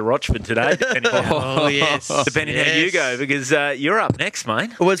Professor Rochford today, depending on Oh yes. depending how you go, because you're up next,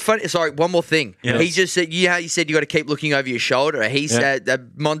 mate. Well, it's funny. Sorry, one more thing. Yes. He just said, how you said you got to keep looking over your shoulder. He said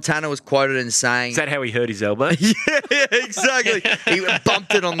that Montana was quoted as saying, Is that how he hurt his elbow? yeah, exactly. He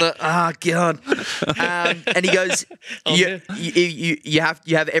bumped it on the. Oh God. And he goes, you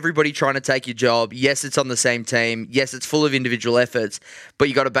have everybody trying to take your job. Yes, it's on the same team. Yes, it's full of individual efforts, but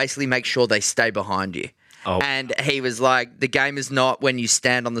you got to basically make sure they stay behind you. Oh. And he was like, the game is not when you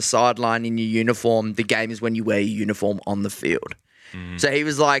stand on the sideline in your uniform. The game is when you wear your uniform on the field. So he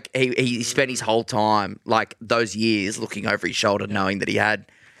was like, he spent his whole time, like those years, looking over his shoulder, knowing that he had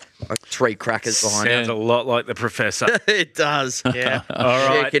like 3 crackers behind him. Sounds a lot like the Professor. It does. Yeah. All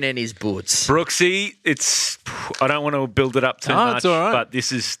right. Shaking in his boots. Brooksy, I don't want to build it up too much, it's all right. but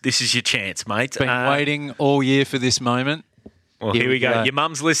this is your chance, mate. Been waiting all year for this moment. Well, here we go. Your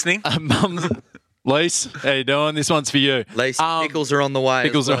mum's listening. Mum's Lise, how you doing? This one's for you. Lise, pickles are on the way.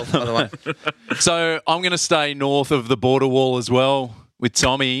 Pickles as well, are by the way. So I'm going to stay north of the border wall as well with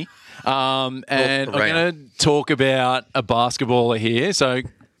Tommy. And I'm going to talk about a basketballer here. So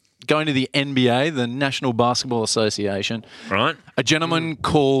going to the NBA, the National Basketball Association. Right. A gentleman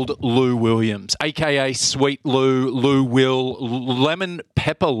called Lou Williams, a.k.a. Sweet Lou Will, Lemon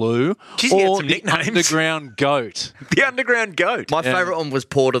Pepper Lou, Jeez, you had or some the nicknames. Underground Goat. The Underground Goat. My favourite one was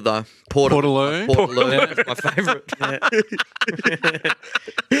Porter, though. Portaloo? Portaloo. That's my favourite.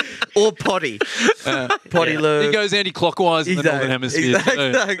 Or Potty. Potty Lou. He goes anti-clockwise in the Northern Hemisphere too.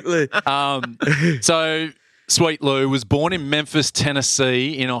 Exactly. So, Sweet Lou was born in Memphis,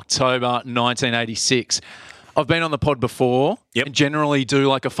 Tennessee in October 1986. I've been on the pod before and generally do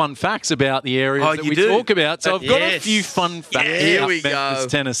like a fun facts about the areas that we talk about. So I've got a few fun facts Here about we Memphis, go.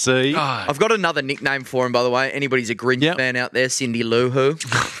 Tennessee. I've got another nickname for him, by the way. Anybody's a Grinch fan out there, Cindy Lou Who.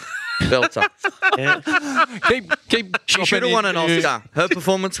 Belter. Keep She should have won an Oscar. Her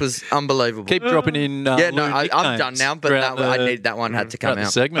performance was unbelievable. Keep dropping in. I'm done now, but I need that one had to come the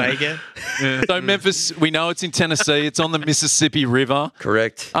out. segment. So Memphis, we know it's in Tennessee. It's on the Mississippi River.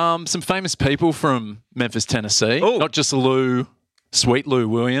 Correct. Some famous people from Memphis, Tennessee. Not just Sweet Lou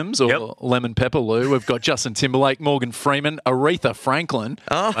Williams or Lemon Pepper Lou. We've got Justin Timberlake, Morgan Freeman, Aretha Franklin,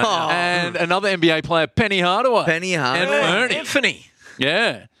 and another NBA player, Penny Hardaway. And Ernie. Anthony.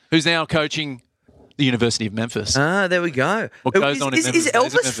 Yeah. Who's now coaching the University of Memphis. There we go. What goes on in Memphis? Is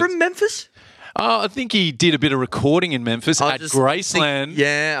Elvis from Memphis? I think he did a bit of recording in Memphis at Graceland.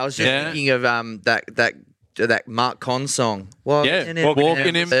 I was just thinking of that Mark Conn song. Walking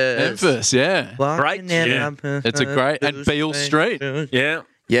in Memphis. Yeah. Great. It's a great, and Beale Street.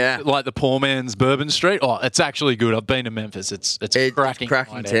 Yeah. Like the poor man's Bourbon Street. Oh, it's actually good. I've been to Memphis. It's cracking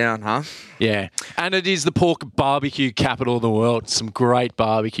town, huh? Yeah. And it is the pork barbecue capital of the world. Some great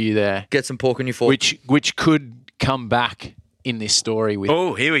barbecue there. Get some pork on your fork. Which could come back in this story with.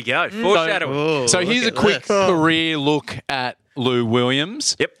 Oh, here we go. Foreshadowing. So here's a quick career look at Lou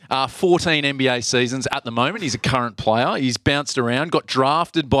Williams. 14 NBA seasons at the moment. He's a current player. He's bounced around, got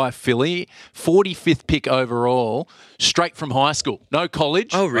drafted by Philly, 45th pick overall, straight from high school. No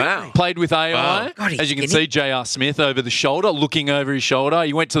college. Oh, really? Played with AI. Wow. God, as you can see, J.R. Smith over the shoulder, looking over his shoulder.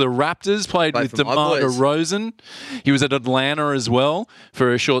 He went to the Raptors, played with DeMar DeRozan. He was at Atlanta as well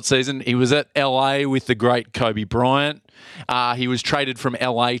for a short season. He was at L.A. with the great Kobe Bryant. He was traded from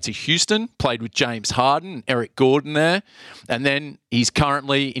LA to Houston, played with James Harden, Eric Gordon there. And then he's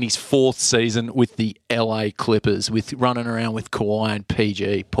currently in his 4th season with the LA Clippers, with running around with Kawhi and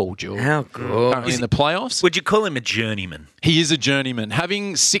PG, Paul George. How good. Currently in the playoffs. Would you call him a journeyman? He is a journeyman.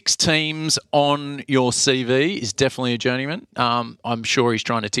 Having 6 teams on your CV is definitely a journeyman. I'm sure he's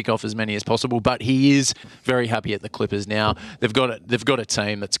trying to tick off as many as possible, but he is very happy at the Clippers now. They've got a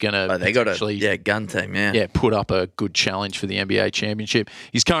team that's going to gun team, put up a good challenge for the NBA championship.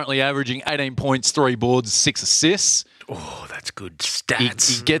 He's currently averaging 18 points, 3 boards, 6 assists. Oh, that's good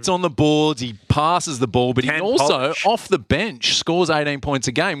stats. He gets on the boards, he passes the ball, but he also, off the bench, scores 18 points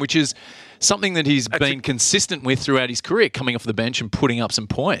a game, which is something that he's been consistent with throughout his career, coming off the bench and putting up some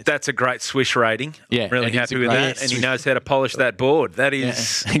points. That's a great swish rating. Yeah, I'm really happy with that. And he knows how to polish that board. That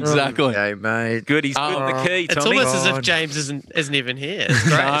is exactly. Okay, mate. Good. He's good in the key, It's Tommy. almost as if James isn't even here. It's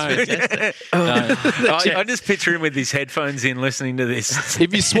great. It's fantastic. I just picture him with his headphones in listening to this.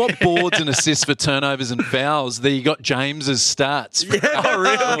 If you swap boards and assists for turnovers and fouls, there you got James's stats. Oh,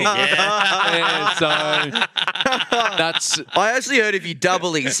 really? So that's. I actually heard if you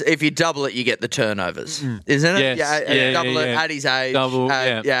double it, you get the turnovers. Isn't it? Yes. Double it at his age.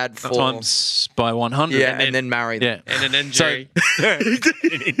 Add 4 times by 100. Yeah, and then marry them. And an injury.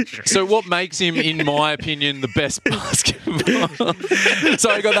 So what makes him, in my opinion, the best basketball?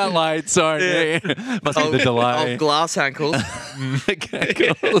 Sorry, I got that late. Sorry. Must be the delay. Glass ankles.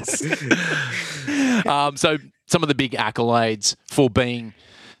 So some of the big accolades for being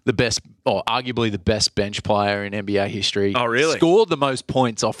the best, or arguably the best bench player in NBA history. Oh, really? Scored the most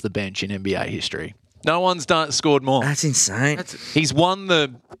points off the bench in NBA history. No one's scored more. That's insane. He's won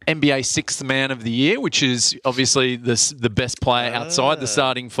the NBA Sixth Man of the Year, which is obviously the best player outside the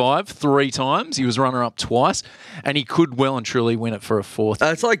starting 5 3 times. He was runner-up twice, and he could well and truly win it for a 4th.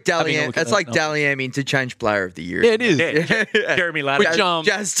 It's like Dally M Interchange Player of the Year. Yeah, it is. Jeremy Ladder. Which,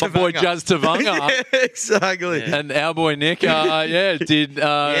 my boy Jazz Tavanga. Exactly. And our boy Nick, did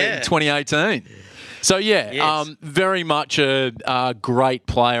in 2018. So, very much a great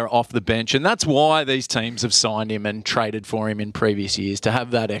player off the bench. And that's why these teams have signed him and traded for him in previous years, to have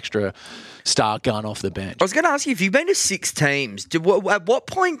that extra star gun off the bench. I was going to ask you, if you've been to 6 teams, at what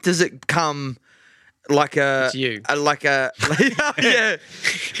point does it come like a... It's you.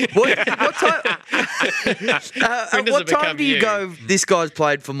 What time... at what time do you go, this guy's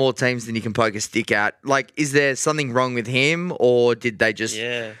played for more teams than you can poke a stick at? Like, is there something wrong with him, or did they just...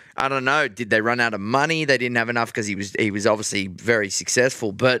 I don't know. Did they run out of money? They didn't have enough because he was obviously very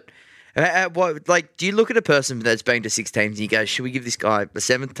successful. But do you look at a person that's been to 6 teams and you go, should we give this guy a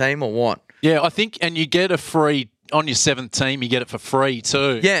 7th team or what? Yeah, I think, and you get a free on your 7th team, you get it for free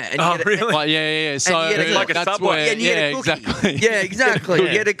too. Yeah. And really? Like, yeah. So like a that's Subway. where, and you get a cookie. exactly. Yeah, exactly. You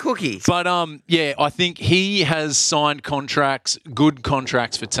get a cookie. But I think he has signed good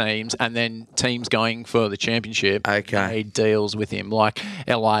contracts for teams, and then teams going for the championship made deals with him. Like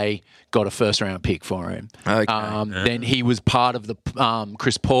LA got a 1st-round pick for him. Okay. Then he was part of the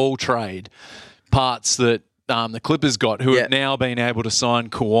Chris Paul trade. Parts that the Clippers got, who have now been able to sign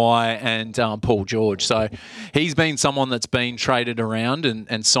Kawhi and Paul George. So he's been someone that's been traded around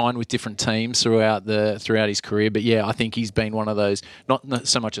and signed with different teams throughout his career. But yeah, I think he's been one of those, not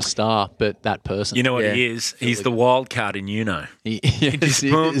so much a star, but that person. You know what he is? He's the wild card in Uno. He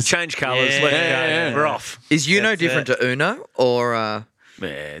just change colours, let it go. We're off. Is Uno different to Uno or?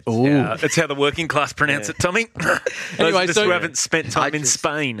 It's how the working class pronounce it, Tommy. Anyway, Those who haven't spent time in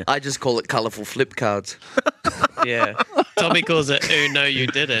Spain. I just call it colourful flip cards. Yeah. Tommy calls it, "Oh, no, you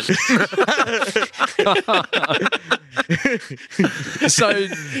didn't." So, on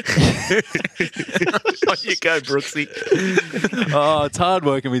you go, Brooksy. Oh, it's hard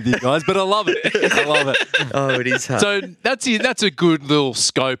working with you guys, but I love it. I love it. Oh, it is hard. So that's a good little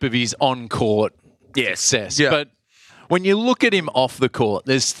scope of his on-court success. Yeah. But when you look at him off the court,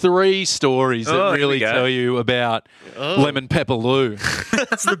 there's 3 stories that really tell you about Lemon Pepper Lou.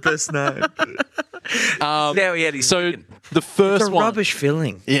 That's the best name. Now he had his the first it's a one, rubbish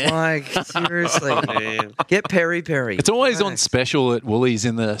filling. Yeah. Like, seriously. Get peri peri. It's always on special at Woolies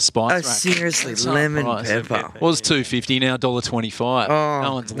in the spice rack. Seriously, It's lemon not priced. pepper. Was $2.50, now $1.25. Oh,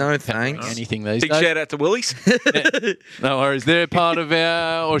 no one's no paying thanks. anything these Big days. shout out to Woolies. No worries. They're part of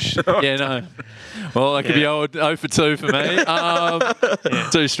our... no. Well, that could be 0 for 2 for me.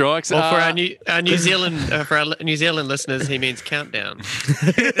 2 strikes. Well, for our New Zealand listeners, he means countdown.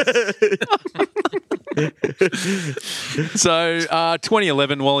 So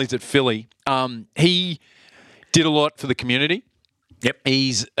 2011, while he's at Philly, he did a lot for the community. Yep.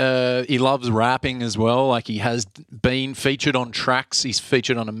 He loves rapping as well. Like, he has been featured on tracks. He's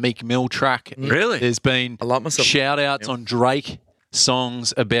featured on a Meek Mill track. Really? There's been shout outs on Drake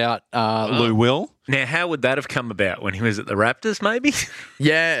songs about Lou Will. Now, how would that have come about when he was at the Raptors, maybe?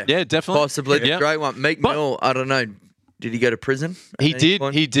 Yeah. Yeah, definitely. Possibly. The great one. Meek Mill, I don't know. Did he go to prison? He did.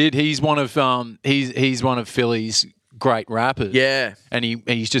 He did. He's one of he's one of Philly's great rappers. Yeah. And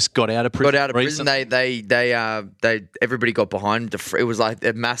he's just got out of prison. Recently. They everybody got behind. It was like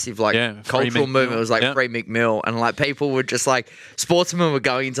a massive cultural movement. It was like Free Meek Mill, and like people were just like sportsmen were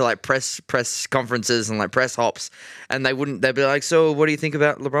going into like press conferences and like press hops, and they'd be like, "So what do you think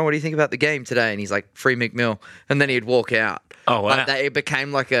about LeBron? What do you think about the game today?" And he's like, "Free Meek Mill," and then he'd walk out. Oh wow! Like it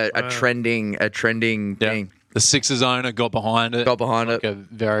became like a trending thing. The Sixers owner got behind it. Like a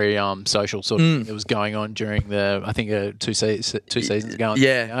very social sort of thing that was going on during I think 2 seasons ago.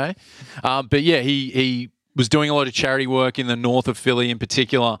 Yeah. But yeah, he was doing a lot of charity work in the north of Philly in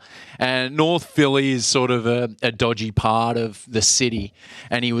particular. And North Philly is sort of a dodgy part of the city.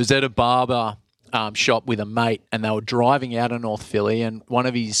 And he was at a barber shop with a mate, and they were driving out of North Philly, and one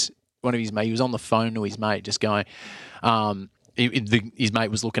of his mates, he was on the phone to his mate just going, his mate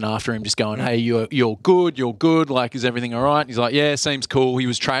was looking after him, just going, "Hey, you're good. Like, is everything all right?" And he's like, "Yeah, seems cool." He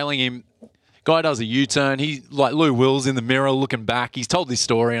was trailing him. Guy does a U-turn. He's like Lou Will's in the mirror looking back. He's told this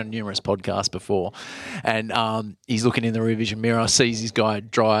story on numerous podcasts before, and he's looking in the rear vision mirror, sees this guy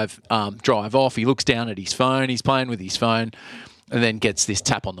drive off. He looks down at his phone. He's playing with his phone, and then gets this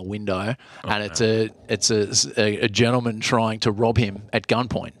tap on the window, and it's a gentleman trying to rob him at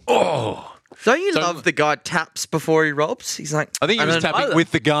gunpoint. Oh. Don't you love the guy taps before he robs? He's like, I think he was tapping with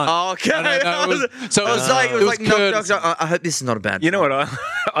the gun. Oh, okay. It was like knock, knock. I hope this is not a bad. You know what?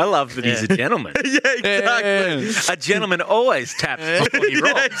 I love that he's a gentleman. Yeah, exactly. A gentleman always taps before he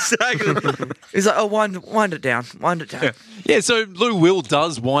robs. Exactly. He's like, "Oh, wind it down. Yeah, so Lou Will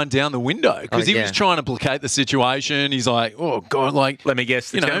does wind down the window because he was trying to placate the situation. He's like, "Oh God, like, let me guess."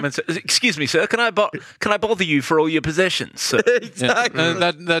 The gentleman says, "Excuse me, sir, can I bother you for all your possessions?" Sir? Exactly.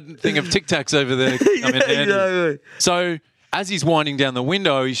 That thing of Tic Tacs over there. Exactly. So as he's winding down the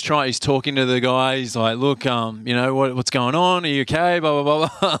window, he's talking to the guy. He's like, "Look, what's going on? Are you okay?" Blah blah blah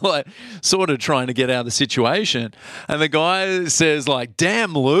blah. Like, sort of trying to get out of the situation. And the guy says, like,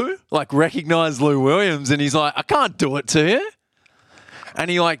 "Damn, Lou!" Like, recognize Lou Williams, and he's like, "I can't do it to you." And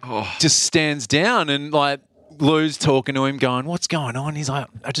he just stands down, and like Lou's talking to him, going, "What's going on?" He's like,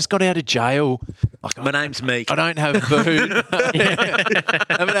 "I just got out of jail. Like, my name's Meek. I don't have food. I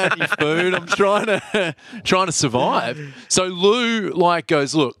haven't had any food. I'm trying to survive." So Lou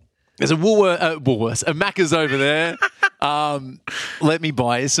goes, "Look, there's a Woolworths, a Macca's over there. Let me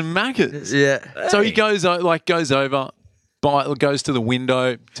buy you some Macca's." Yeah. So he goes over. Goes to the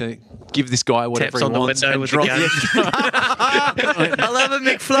window to give this guy whatever Taps he on the wants. window And with a gun. I love a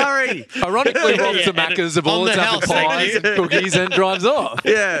McFlurry. Ironically, robs the Macca's of all its apple pies and cookies and drives off.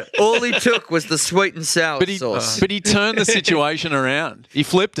 Yeah. All he took was the sweet and sour sauce. But he turned the situation around. He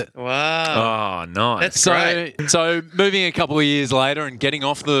flipped it. Wow. Oh, nice. That's great. So moving a couple of years later and getting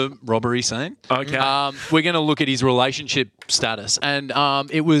off the robbery scene, okay, we're going to look at his relationship status. And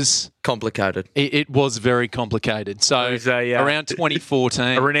it was complicated. It was very complicated. So He's a, around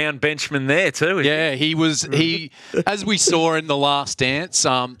 2014. A renowned benchman there too. Yeah, he was. As we saw in The Last Dance,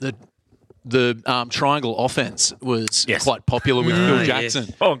 the triangle offense was quite popular with Phil Jackson.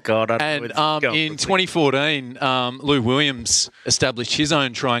 Yes. Oh God! And in 2014, Lou Williams established his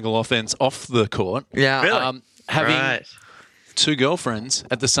own triangle offense off the court. Yeah, really? Having 2 girlfriends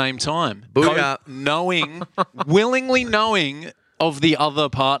at the same time, Booyah. willingly knowing of the other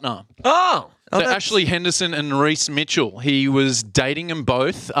partner. Oh. So Ashley Henderson and Reese Mitchell. He was dating them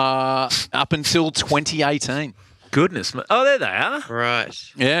both up until 2018. Goodness. Oh, there they are. Right.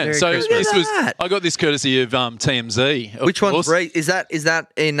 Yeah. Very so Christmas. this was. I got this courtesy of TMZ. Which one's Reese? Is that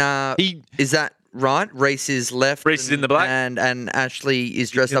in? Is that right? Reese is left. Reese is in the black, and Ashley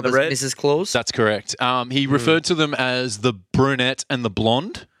is dressed up as red. Mrs. Claus. That's correct. He referred to them as the brunette and the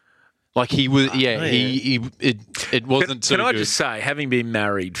blonde. Like he was, it wasn't too Can I good. just say, having been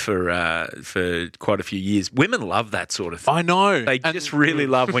married for quite a few years, women love that sort of thing. I know. They just really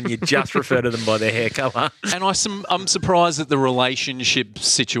love when you just refer to them by their hair colour. And I'm surprised that the relationship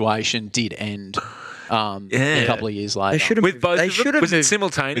situation did end a couple of years later. They should have. With both They of should them? have. Was it With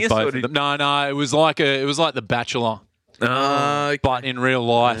simultaneous? both or of did- them. No, it was like The Bachelor, but in real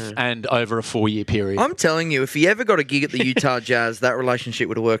life and over a 4-year period. I'm telling you, if he ever got a gig at the Utah Jazz, that relationship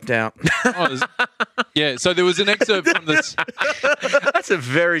would have worked out. Yeah, so there was an excerpt from this. That's a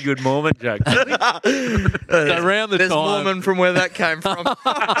very good Mormon joke. Around the There's time. Mormon from where that came from.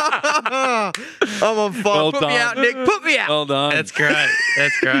 I'm on fire. Well Put me done. out, Nick. Put me out. Well done. That's great.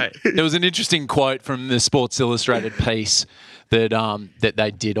 That's great. There was an interesting quote from the Sports Illustrated piece that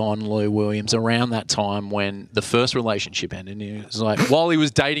they did on Lou Williams around that time when the first relationship ended. And he was like, while he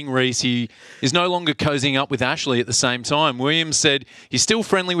was dating Reese, he is no longer cozying up with Ashley at the same time. Williams said he's still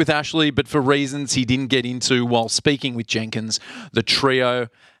friendly with Ashley, but for reasons he didn't get into while speaking with Jenkins, the trio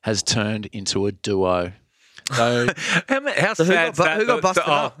has turned into a duo. So How So who sad got bu- who got busted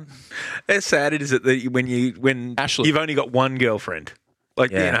up? How sad it is it that when Ashley. you've only got one girlfriend.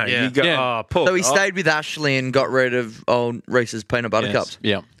 Like, Yeah. you go, Yeah. oh, poor So he guy. stayed with Ashley and got rid of old Reese's peanut butter yes, cups.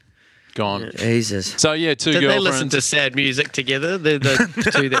 yeah, gone. Jesus. So yeah, 2 Did they girlfriends. listen to sad music together? The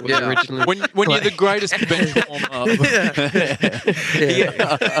two that were originally. when you're the greatest bench warmer.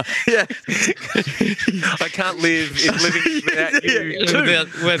 I can't live living without you.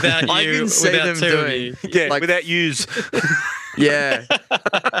 Without I you, can see without them two of doing- you. Yeah, Like- without yous. Yeah.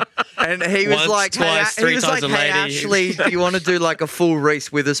 And he was Once, like, twice, hey, three he was times like, a hey, lady." Ashley, do you want to do like a full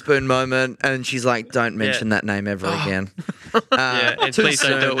Reese Witherspoon moment? And she's like, don't mention that name ever again. Yeah, and Too please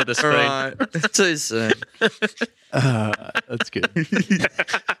don't do soon. it with a spoon. Right. Too soon. That's good.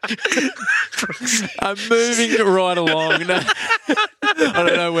 I'm moving right along. I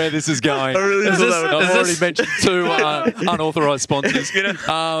don't know where this is going. I've already mentioned 2 unauthorised sponsors.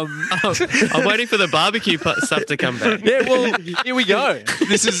 I'm waiting for the barbecue stuff to come back. Yeah, well, here we go.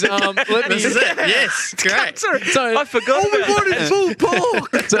 This is This is it. Yes, great. So I forgot about that. Full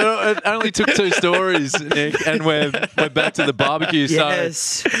pork. So it only took 2 stories, Nick, and we're back to the barbecue.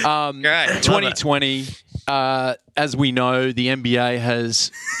 Yes. So, Great. 2020, as we know, the NBA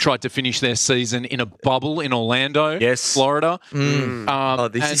has tried to finish their season in a bubble in Orlando, Yes. Florida.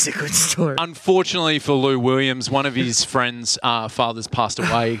 This is a good story. Unfortunately for Lou Williams, one of his friends' fathers passed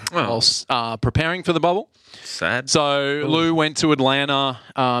away whilst preparing for the bubble. Sad. So Lou went to Atlanta,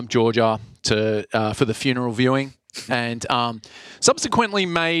 Georgia, for the funeral viewing, and subsequently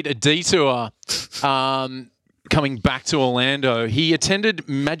made a detour. Coming back to Orlando, he attended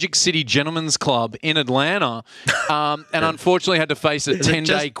Magic City Gentlemen's Club in Atlanta, and unfortunately had to face a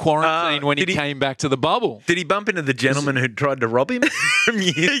 10-day quarantine when he did he- came back to the bubble. Did he bump into the gentleman who tried to rob him?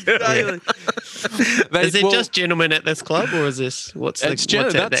 Exactly. Is it just gentlemen at this club, or is this what's at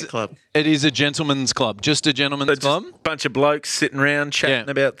that club? It is a gentleman's club, just a gentleman's club. Just a bunch of blokes sitting around chatting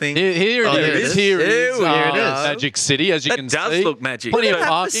about things. Here Oh, it there it is. is. Here it is. Here it is. Magic City, as you That can does see. look magic. Plenty of Yeah.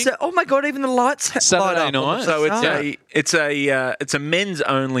 parking. Oh my God! Even the lights light Saturday up on night. the So side. it's a men's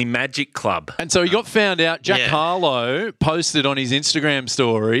only magic club. And so he got found out. Jack Yeah. Harlow posted on his Instagram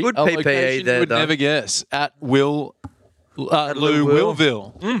story Good a PPE location there, you would though. never guess at Lou Will.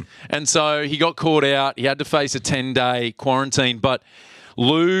 Willville. And so he got caught out. He had to face a 10-day quarantine. But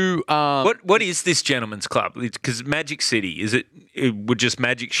Lou, What is this gentleman's club? Because Magic City, is it would just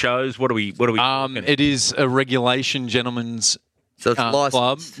magic shows? What are we talking? it is a regulation gentleman's So it's licensed.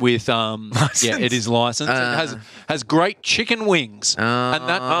 club with yeah, it is licensed. It has great chicken wings, and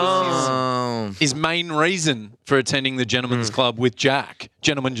that was his main reason for attending the Gentlemen's Club with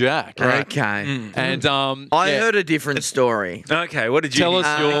Gentleman Jack. Okay. And I heard a different story. Okay, what did you tell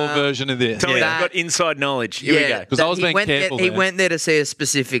us your version of this. Tell me, I've got inside knowledge. Here we go. Because I was being careful. He went there to see a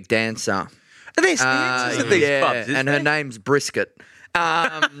specific dancer. There's dances at these pubs, isn't and her there? name's Brisket.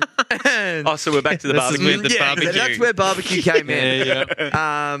 Oh, so we're back to the This is barbecue. where the barbecue. That's where barbecue came in.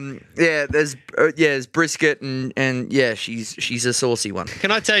 There's Brisket and yeah, she's a saucy one.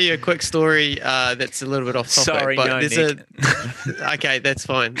 Can I tell you a quick story that's a little bit off topic? Sorry, but no, there's Nick. Okay, that's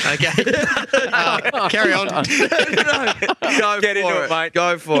fine. Okay, carry on. Get into it, mate.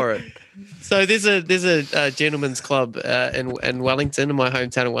 Go for it. So there's a gentleman's club in Wellington, in my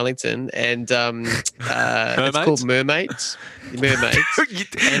hometown of Wellington, and it's called Mermaids. Mermaids,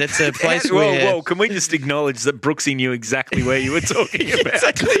 and it's a place where. Whoa! Can we just acknowledge that Brooksy knew exactly where you were talking about?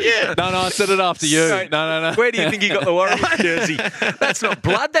 Exactly, yeah. No, I said it after you. Right. No. Where do you think you got the Warriors jersey? That's not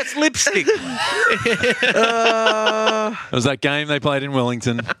blood. That's lipstick. It was that game they played in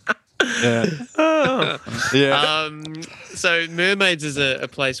Wellington. Yeah. Yeah. So Mermaids is a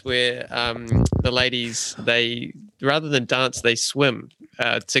place where the ladies, they rather than dance, they swim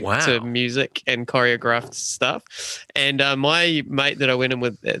to music and choreographed stuff. And my mate that I went in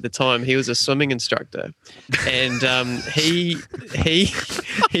with at the time, he was a swimming instructor, and he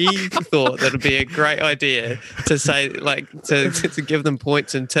thought that it'd be a great idea to say to give them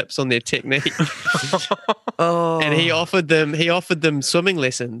points and tips on their technique. And he offered them swimming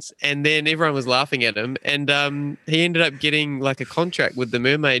lessons, and then everyone was laughing at him, and he ended up getting like a contract with the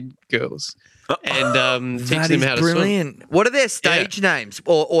Mermaid Girls. And teaching them how to brilliant. swim. What are their stage names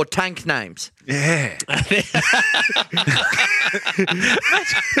or tank names? Yeah.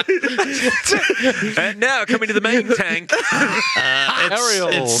 And now coming to the main tank.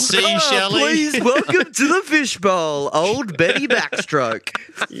 It's C. Shelley. Please welcome to the fishbowl, old Betty Backstroke.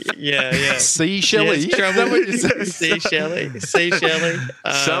 Yeah. C. Shelley. Yes, trouble. C. Shelley. C. Shelley.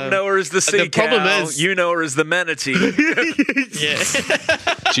 Some know her as the sea the problem cow. is- You know her as the manatee. Yeah.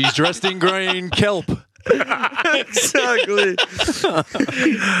 She's dressed in green kelp. Exactly.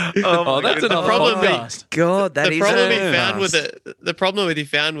 Oh, that's another problem podcast. God, that The is problem he a- found with it. The problem he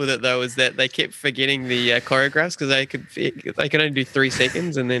found with it though is that they kept forgetting the choreographs because they could only do 3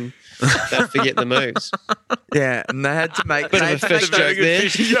 seconds and then they'd forget the moves. Yeah, and they had to make Bit of a fish joke there.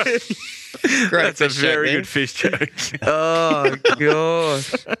 Great That's a fish joke very there. good fish joke. Oh God.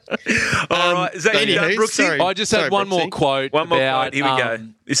 All right, is that you done, Anywho, Brooksy? sorry. I just had one more Brooksy. quote. One more about, quote. Here we go.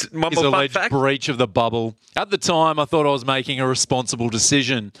 This one his more fun alleged fact. breach of the bubble. At the time, I thought I was making a responsible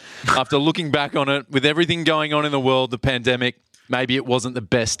decision. After looking back on it, with everything going on in the world, the pandemic, maybe it wasn't the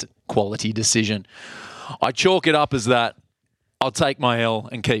best quality decision. I chalk it up as that. I'll take my L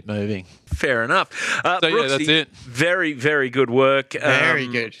and keep moving. Fair enough. Brooksy, that's it. Very, very good work. Very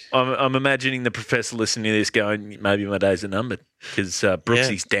good. I'm imagining the professor listening to this going, maybe my days are numbered because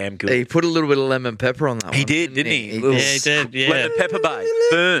Brooksy's damn good. He put a little bit of lemon pepper on that He one. did, didn't he? Yeah, he did. Yeah. Lemon pepper base.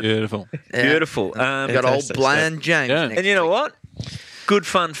 Boom. Beautiful. Yeah. Beautiful. Got old Fantastic Bland James. Yeah. next And you know week. what? Good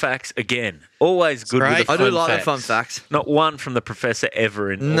fun facts again. Always good Right. with the I fun do like facts. the fun facts. Not one from the professor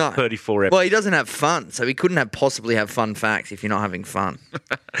ever in all No. 34 episodes. Well, he doesn't have fun, so he couldn't possibly have fun facts if you're not having fun.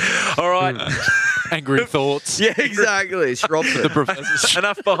 All right. Angry thoughts. Yeah, exactly. Shropshire. The professors.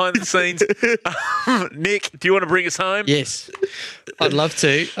 Enough behind the scenes. Nick, do you want to bring us home? Yes, I'd love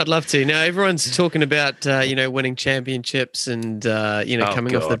to. Now everyone's talking about winning championships and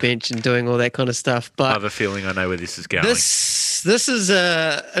coming off the God. bench and doing all that kind of stuff. I But have a feeling I know where this is going. this is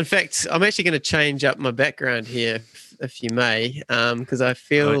in fact, I'm actually going to change up my background here, if you may, because I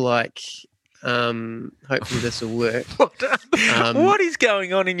feel like hopefully this will work. What is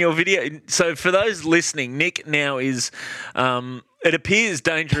going on in your video? So for those listening, Nick now is, it appears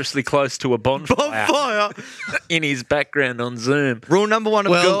dangerously close to a bonfire Bonfire. in his background on Zoom. Rule number 1 of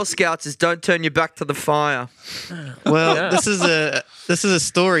Well- Girl Scouts is don't turn your back to the fire. Well, this is a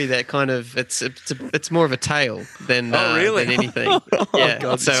story that kind of it's more of a tale than really? than anything.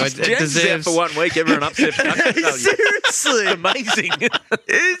 Yeah, so it James is out deserves. for 1 week. Everyone upset. Seriously. Amazing.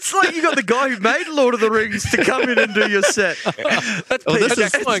 It's like you got the guy who made Lord of the Rings to come in and do your set. That's Well, Peter this is-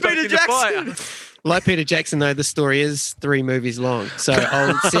 Jackson It's stoking Peter the fire. Jackson. Like Peter Jackson, though, the story is 3 movies long. So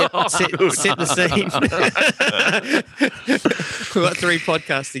I'll set the scene. We've got 3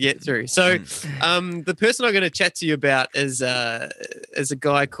 podcasts to get through. So the person I'm going to chat to you about is a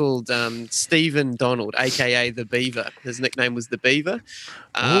guy called Stephen Donald, a.k.a. The Beaver. His nickname was The Beaver.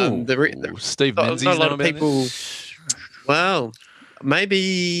 Steve Not Menzies a lot know of about people... Well... Maybe,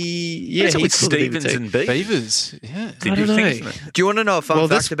 yeah. What's it with he's called the Beaver Stevens too. and Beavers? Beavers. Yeah. Did I you don't think? know. Isn't it? Do you want to know a fun Well,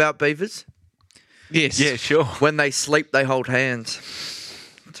 fact this- about beavers? Yes. Yeah, sure. When they sleep, they hold hands.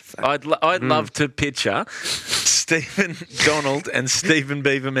 That's a fact. I'd love to picture Stephen Donald and Stephen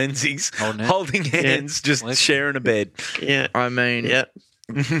Beaver Menzies holding hands, just sharing a bed. Yeah. I mean, Yeah.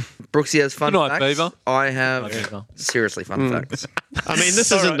 Brooksy has fun Good night, facts. Beaver. I have Beaver. seriously fun facts. I mean, this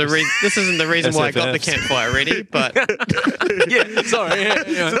isn't the reason why I got the SFFs. campfire ready, but Yeah, Sorry.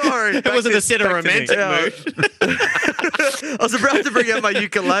 Yeah. Sorry, it wasn't a set of romantic Yeah. mood. I was about to bring out my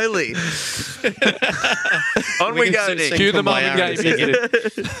ukulele. On we go, can Nick. sing Cue the from my Marvin arrows.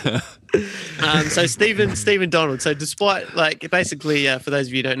 Gaye So Stephen Donald. So despite basically for those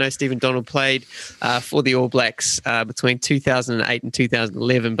of you who don't know, Stephen Donald played for the All Blacks between 2008 and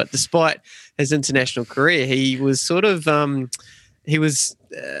 2011. But despite his international career, he was sort of he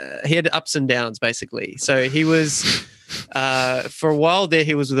had ups and downs basically. So he was. For a while there,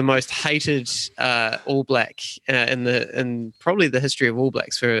 he was the most hated All Black in probably the history of All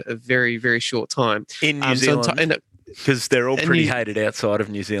Blacks for a very, very short time. In New Zealand. Because they're all pretty hated outside of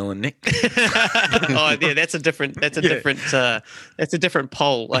New Zealand, Nick. Oh yeah, that's a different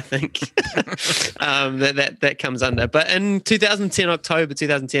poll, I think. that comes under. But in 2010, October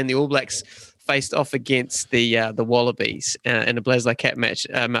 2010, the All Blacks faced off against the Wallabies in a Blaslow Cap match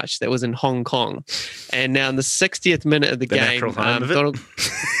that was in Hong Kong, and now in the 60th minute of the game, natural home of it. Donald,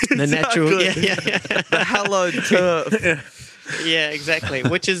 the natural, The hallowed turf. yeah, exactly.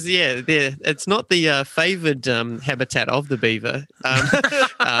 Which is it's not the favoured habitat of the beaver,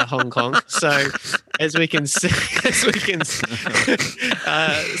 Hong Kong. So as we can see,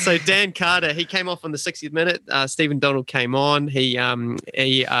 so Dan Carter, he came off on the 60th minute. Stephen Donald came on. He ends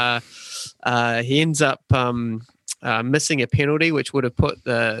up missing a penalty, which would have put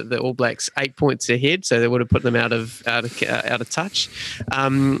the All Blacks 8 points ahead. So they would have put them out of touch.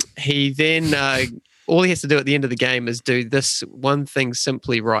 He then. All he has to do at the end of the game is do this one thing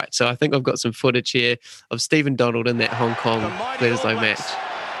simply right. So I think I've got some footage here of Stephen Donald in that Hong Kong Bledisloe match.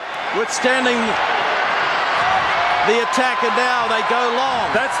 Withstanding the attack, and now they go long.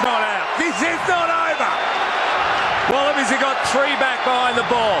 That's not out. This is not over. Wallabies have got three back behind the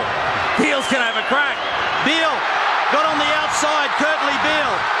ball. Beale's can have a crack. Beale got on the outside. Curtly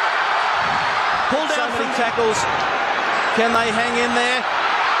Beale pulled down from tackles. Can they hang in there?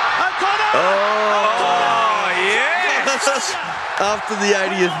 O'Connor! Oh, yes! After the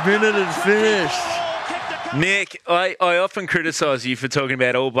 80th minute, it's finished. Nick, I often criticise you for talking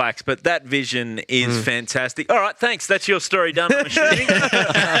about All Blacks, but that vision is fantastic. All right, thanks. That's your story done, I'm assuming.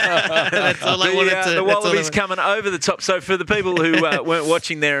 That's all I wanted to. The Wallabies coming over the top. So for the people who weren't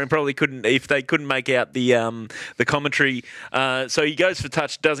watching there and probably couldn't make out the commentary, so he goes for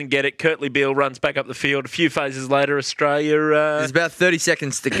touch, doesn't get it. Curtly Beale runs back up the field. A few phases later, Australia. There's about 30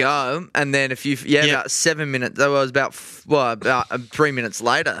 seconds to go, and then about 7 minutes. That was about 3 minutes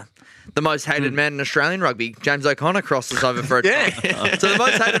later. The most hated man in Australian rugby, James O'Connor, crosses over for a try. So the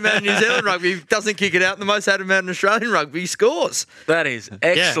most hated man in New Zealand rugby doesn't kick it out, and the most hated man in Australian rugby scores. That is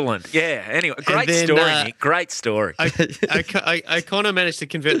excellent. Yeah. Anyway, great story, Nick. Great story. O'Connor managed to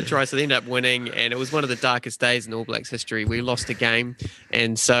convert the try, so they ended up winning, and it was one of the darkest days in All Blacks history. We lost a game,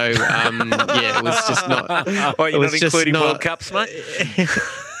 and so it was just not. Oh, you're not including World Cups, mate?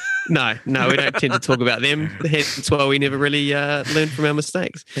 No, we don't tend to talk about them. Hence why we never really learned from our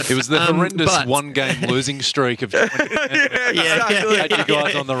mistakes. It was the horrendous one-game losing streak of 20 had you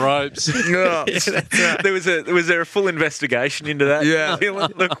guys on the ropes. Yeah. That's right. Was there a full investigation into that? Yeah.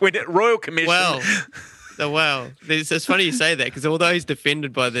 Look, when Royal Commission. Wow. It's funny you say that, because although he's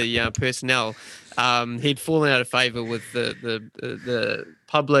defended by the personnel, he'd fallen out of favour with the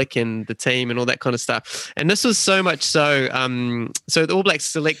public and the team and all that kind of stuff. And this was so much so, so the All Blacks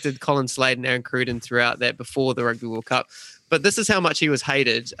selected Colin Slade and Aaron Cruden throughout that before the Rugby World Cup. But this is how much he was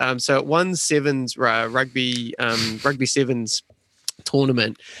hated. So at one Sevens rugby Sevens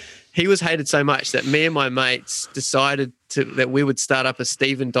tournament, he was hated so much that me and my mates decided that we would start up a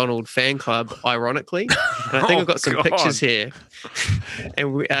Stephen Donald fan club, ironically. And I think I've got some pictures here.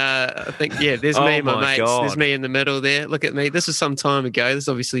 And I think, there's me and my mates. God. There's me in the middle there. Look at me. This was some time ago. This is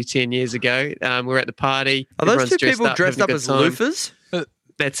obviously 10 years ago. We're at the party. Are those two Everyone's people dressed up having a as good time. loofers?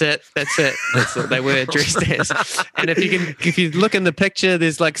 That's it. That's what they were dressed as. And if you look in the picture,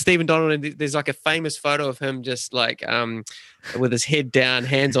 there's like Stephen Donald, and there's like a famous photo of him just like with his head down,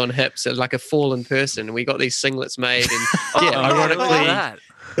 hands on hips, like a fallen person. And we got these singlets made, and ironically.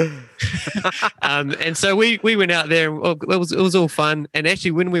 And so we went out there, and it was all fun. And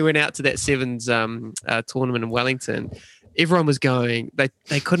actually, when we went out to that Sevens tournament in Wellington, everyone was going.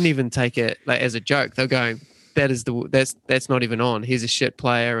 They couldn't even take it like as a joke. They were going, that's not even on. He's a shit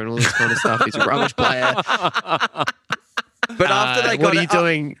player and all this kind of stuff. He's a rubbish player. But after they got what are you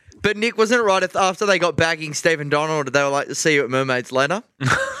doing? But Nick, wasn't it right after they got bagging Stephen Donald, they were like, to see you at Mermaids later?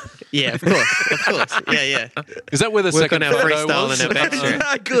 Yeah, of course. Yeah. Is that where the Work second on our photo freestyle was? and our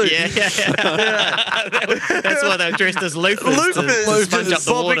backstroke. Good. Yeah. That's why they're dressed as loofers to sponge up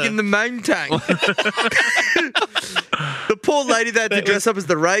the bobbing water. in the main tank. The poor lady that had to dress up as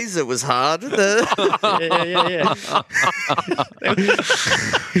the Razor was hard. Yeah.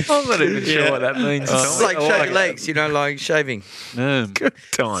 I'm not even sure what that means. It's like shaving legs, like shaving. Good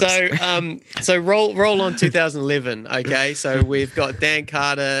times. So roll on 2011. Okay, so we've got Dan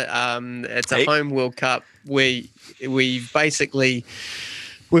Carter. It's a home World Cup. We've basically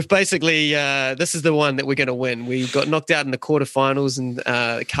this is the one that we're going to win. We got knocked out in the quarterfinals in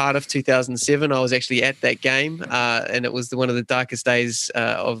Cardiff 2007. I was actually at that game, and it was one of the darkest days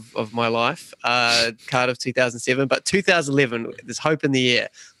of my life. Cardiff 2007, but 2011, there's hope in the air.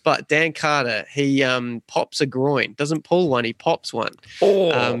 But Dan Carter, he pops a groin, doesn't pull one, he pops one,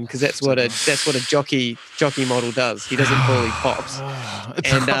 because that's what a jockey model does. He doesn't pull, he pops.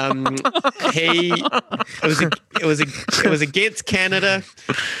 And it was against Canada.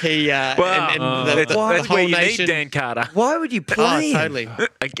 He Wow. and the That's whole where you nation. need Dan Carter. Why would you play him? Totally.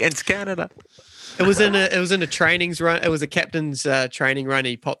 Against Canada. It was in a trainings run. It was a captain's training run.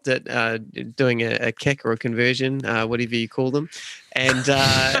 He popped it doing a kick or a conversion, whatever you call them, and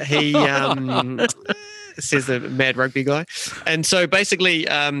he says the mad rugby guy. And so basically,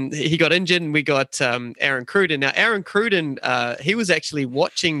 he got injured, and we got Aaron Cruden. Now, Aaron Cruden, he was actually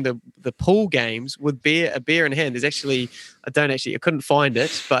watching the pool games with a beer in hand. There's actually, I couldn't find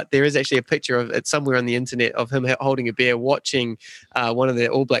it, but there is actually a picture of it somewhere on the internet of him holding a beer, watching one of the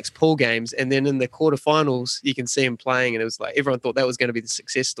All Blacks pool games. And then in the quarterfinals, you can see him playing, and it was like everyone thought that was going to be the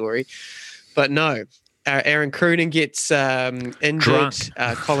success story, but no. Aaron Cruden gets injured.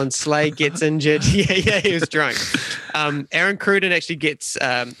 Colin Slade gets injured. Yeah, he was drunk. Aaron Cruden actually gets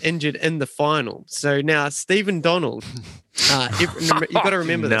injured in the final. So now Stephen Donald. You've got to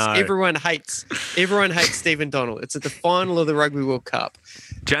remember this. Everyone hates Stephen Donald. It's at the final of the Rugby World Cup.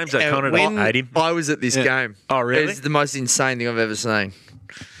 James O'Connor didn't hate him. I was at this game. Oh, really? It's the most insane thing I've ever seen.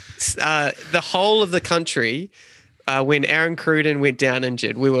 The whole of the country. When Aaron Cruden went down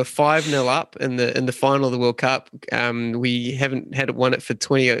injured, we were 5-0 up in the final of the World Cup. We haven't won it for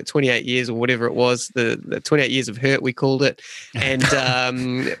 28 years or whatever it was. The 28 years of hurt, we called it.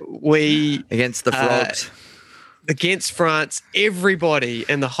 And we against the Frogs. Against France, everybody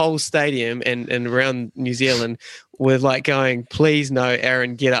in the whole stadium and around New Zealand were like going, please no,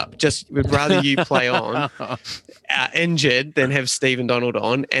 Aaron, get up. We'd rather you play on injured than have Stephen Donald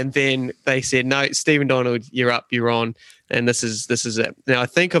on. And then they said, no, Stephen Donald, you're up, you're on. And this is it. Now, I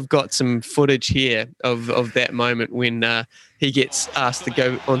think I've got some footage here of that moment when he gets asked to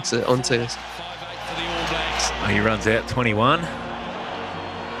go onto this. Oh, he runs out 21.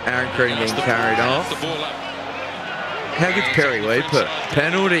 Aaron Cruden getting carried off. How good's Perry Weeper?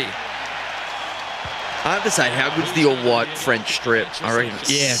 Penalty. I have to say, how good's the all-white French strip? I reckon it's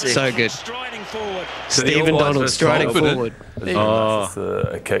sick. So good. Stephen Donald striding forward. Just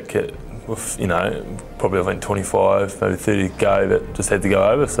a kit with, probably I think 25, maybe 30 to go that just had to go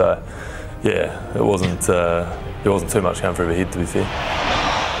over. So, yeah, it wasn't too much going through the head, to be fair.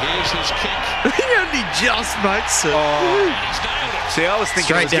 Here's his kick. He only just makes it. See, I was thinking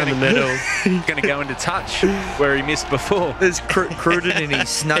straight down the middle. Going to go into touch where he missed before. There's Cruden and he's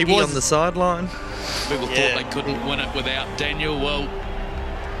snuggy on the sideline. People thought they couldn't win it without Daniel. Well,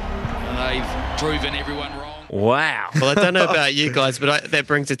 they've proven everyone wrong. Wow. Well, I don't know about you guys, but that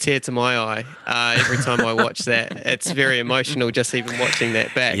brings a tear to my eye every time I watch that. It's very emotional just even watching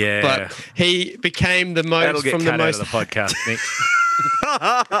that back. Yeah. But he became the most That'll get from cut the most. out of the podcast, Nick.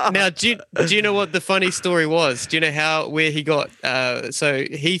 Now, do you know what the funny story was? Do you know where he got? So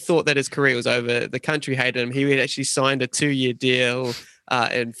he thought that his career was over. The country hated him. He had actually signed a 2-year deal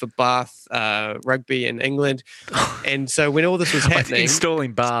for Bath rugby in England. And so when all this was happening,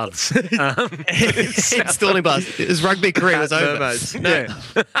 installing baths, installing baths, his rugby career was over.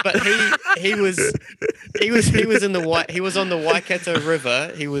 But he was in he was on the Waikato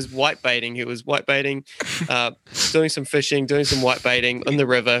River. He was whitebaiting. Doing some fishing, doing some whitebaiting on the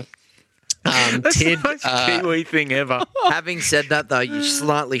river. That's the most Kiwi thing ever. Having said that, though, you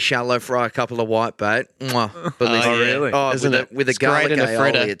slightly shallow fry a couple of whitebait. Really? Oh, isn't it? With a It's great garlic in a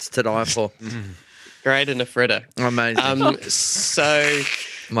fritter. aioli, it's to die for. Great in a fritter. Amazing. So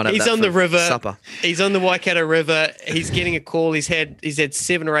Might have He's that on for the river. Supper. He's on the Waikato River. He's getting a call. He's had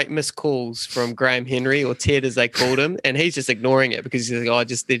 7 or 8 missed calls from Graham Henry, or Ted as they called him, and he's just ignoring it because he's like,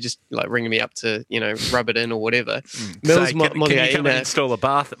 they're just like ringing me up to rub it in or whatever. Mills Say, can you come and install a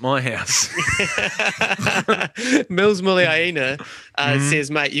bath at my house? Mills Muliaina says,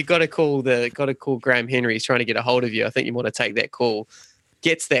 mate, you got to call Graham Henry. He's trying to get a hold of you. I think you want to take that call.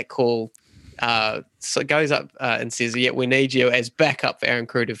 Gets that call. So goes up and says, yeah, we need you as backup for Aaron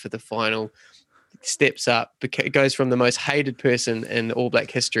Cruden for the final. Steps up, goes from the most hated person in All Black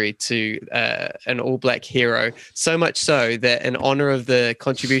history to an All Black hero. So much so that in honour of the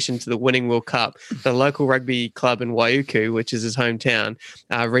contribution to the winning World Cup, the local rugby club in Waiuku, which is his hometown,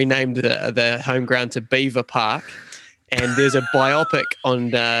 renamed the home ground to Beaver Park. And there's a biopic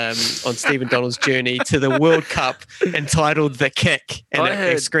on Stephen Donald's journey to the World Cup entitled The Kick, and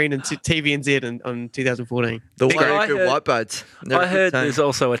it screened in TVNZ in 2014. The Waiuku Whitebirds. I heard there's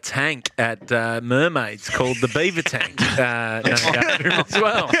also a tank at Mermaids called the Beaver Tank named after him as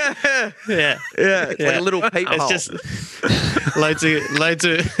well. Yeah. It's like a little peephole. It's just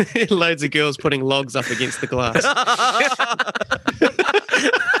loads of girls putting logs up against the glass.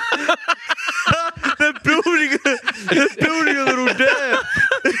 They're building a little dam.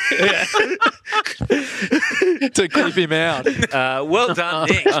 To keep him out. Well done,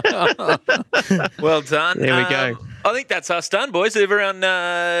 Nick. Well done. There we go. I think that's us done, boys. Everyone,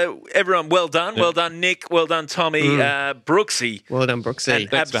 well done. Well done, Nick. Well done, Tommy. Brooksy. Well done, Brooksy.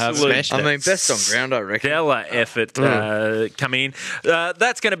 Thanks for having me. I mean, best on ground, I reckon. Stellar effort coming in.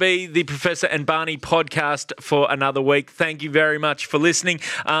 That's going to be the Professor and Barney podcast for another week. Thank you very much for listening.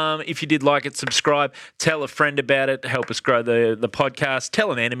 If you did like it, subscribe. Tell a friend about it. Help us grow the podcast.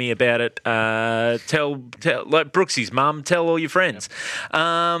 Tell an enemy about it. Tell like Brooksy's mum. Tell all your friends.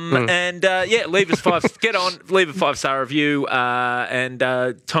 And leave us leave a 5-star review. And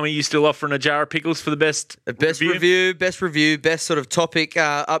Tommy, you still offering a jar of pickles for the best review, best sort of topic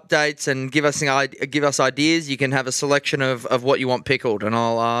updates, and give us ideas. You can have a selection of what you want pickled, and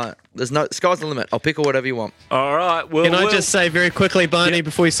I'll sky's the limit. I'll pickle whatever you want. All right. Can I just say very quickly, Barney,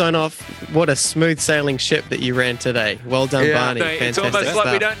 before we sign off, what a smooth sailing ship that you ran today. Well done, Barney. It's Fantastic almost like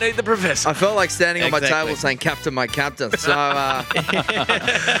stuff. we don't need the Professor. I felt like standing on my table saying, "Captain, my captain." So, all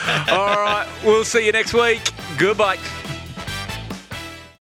right. We'll see you next week. Goodbye.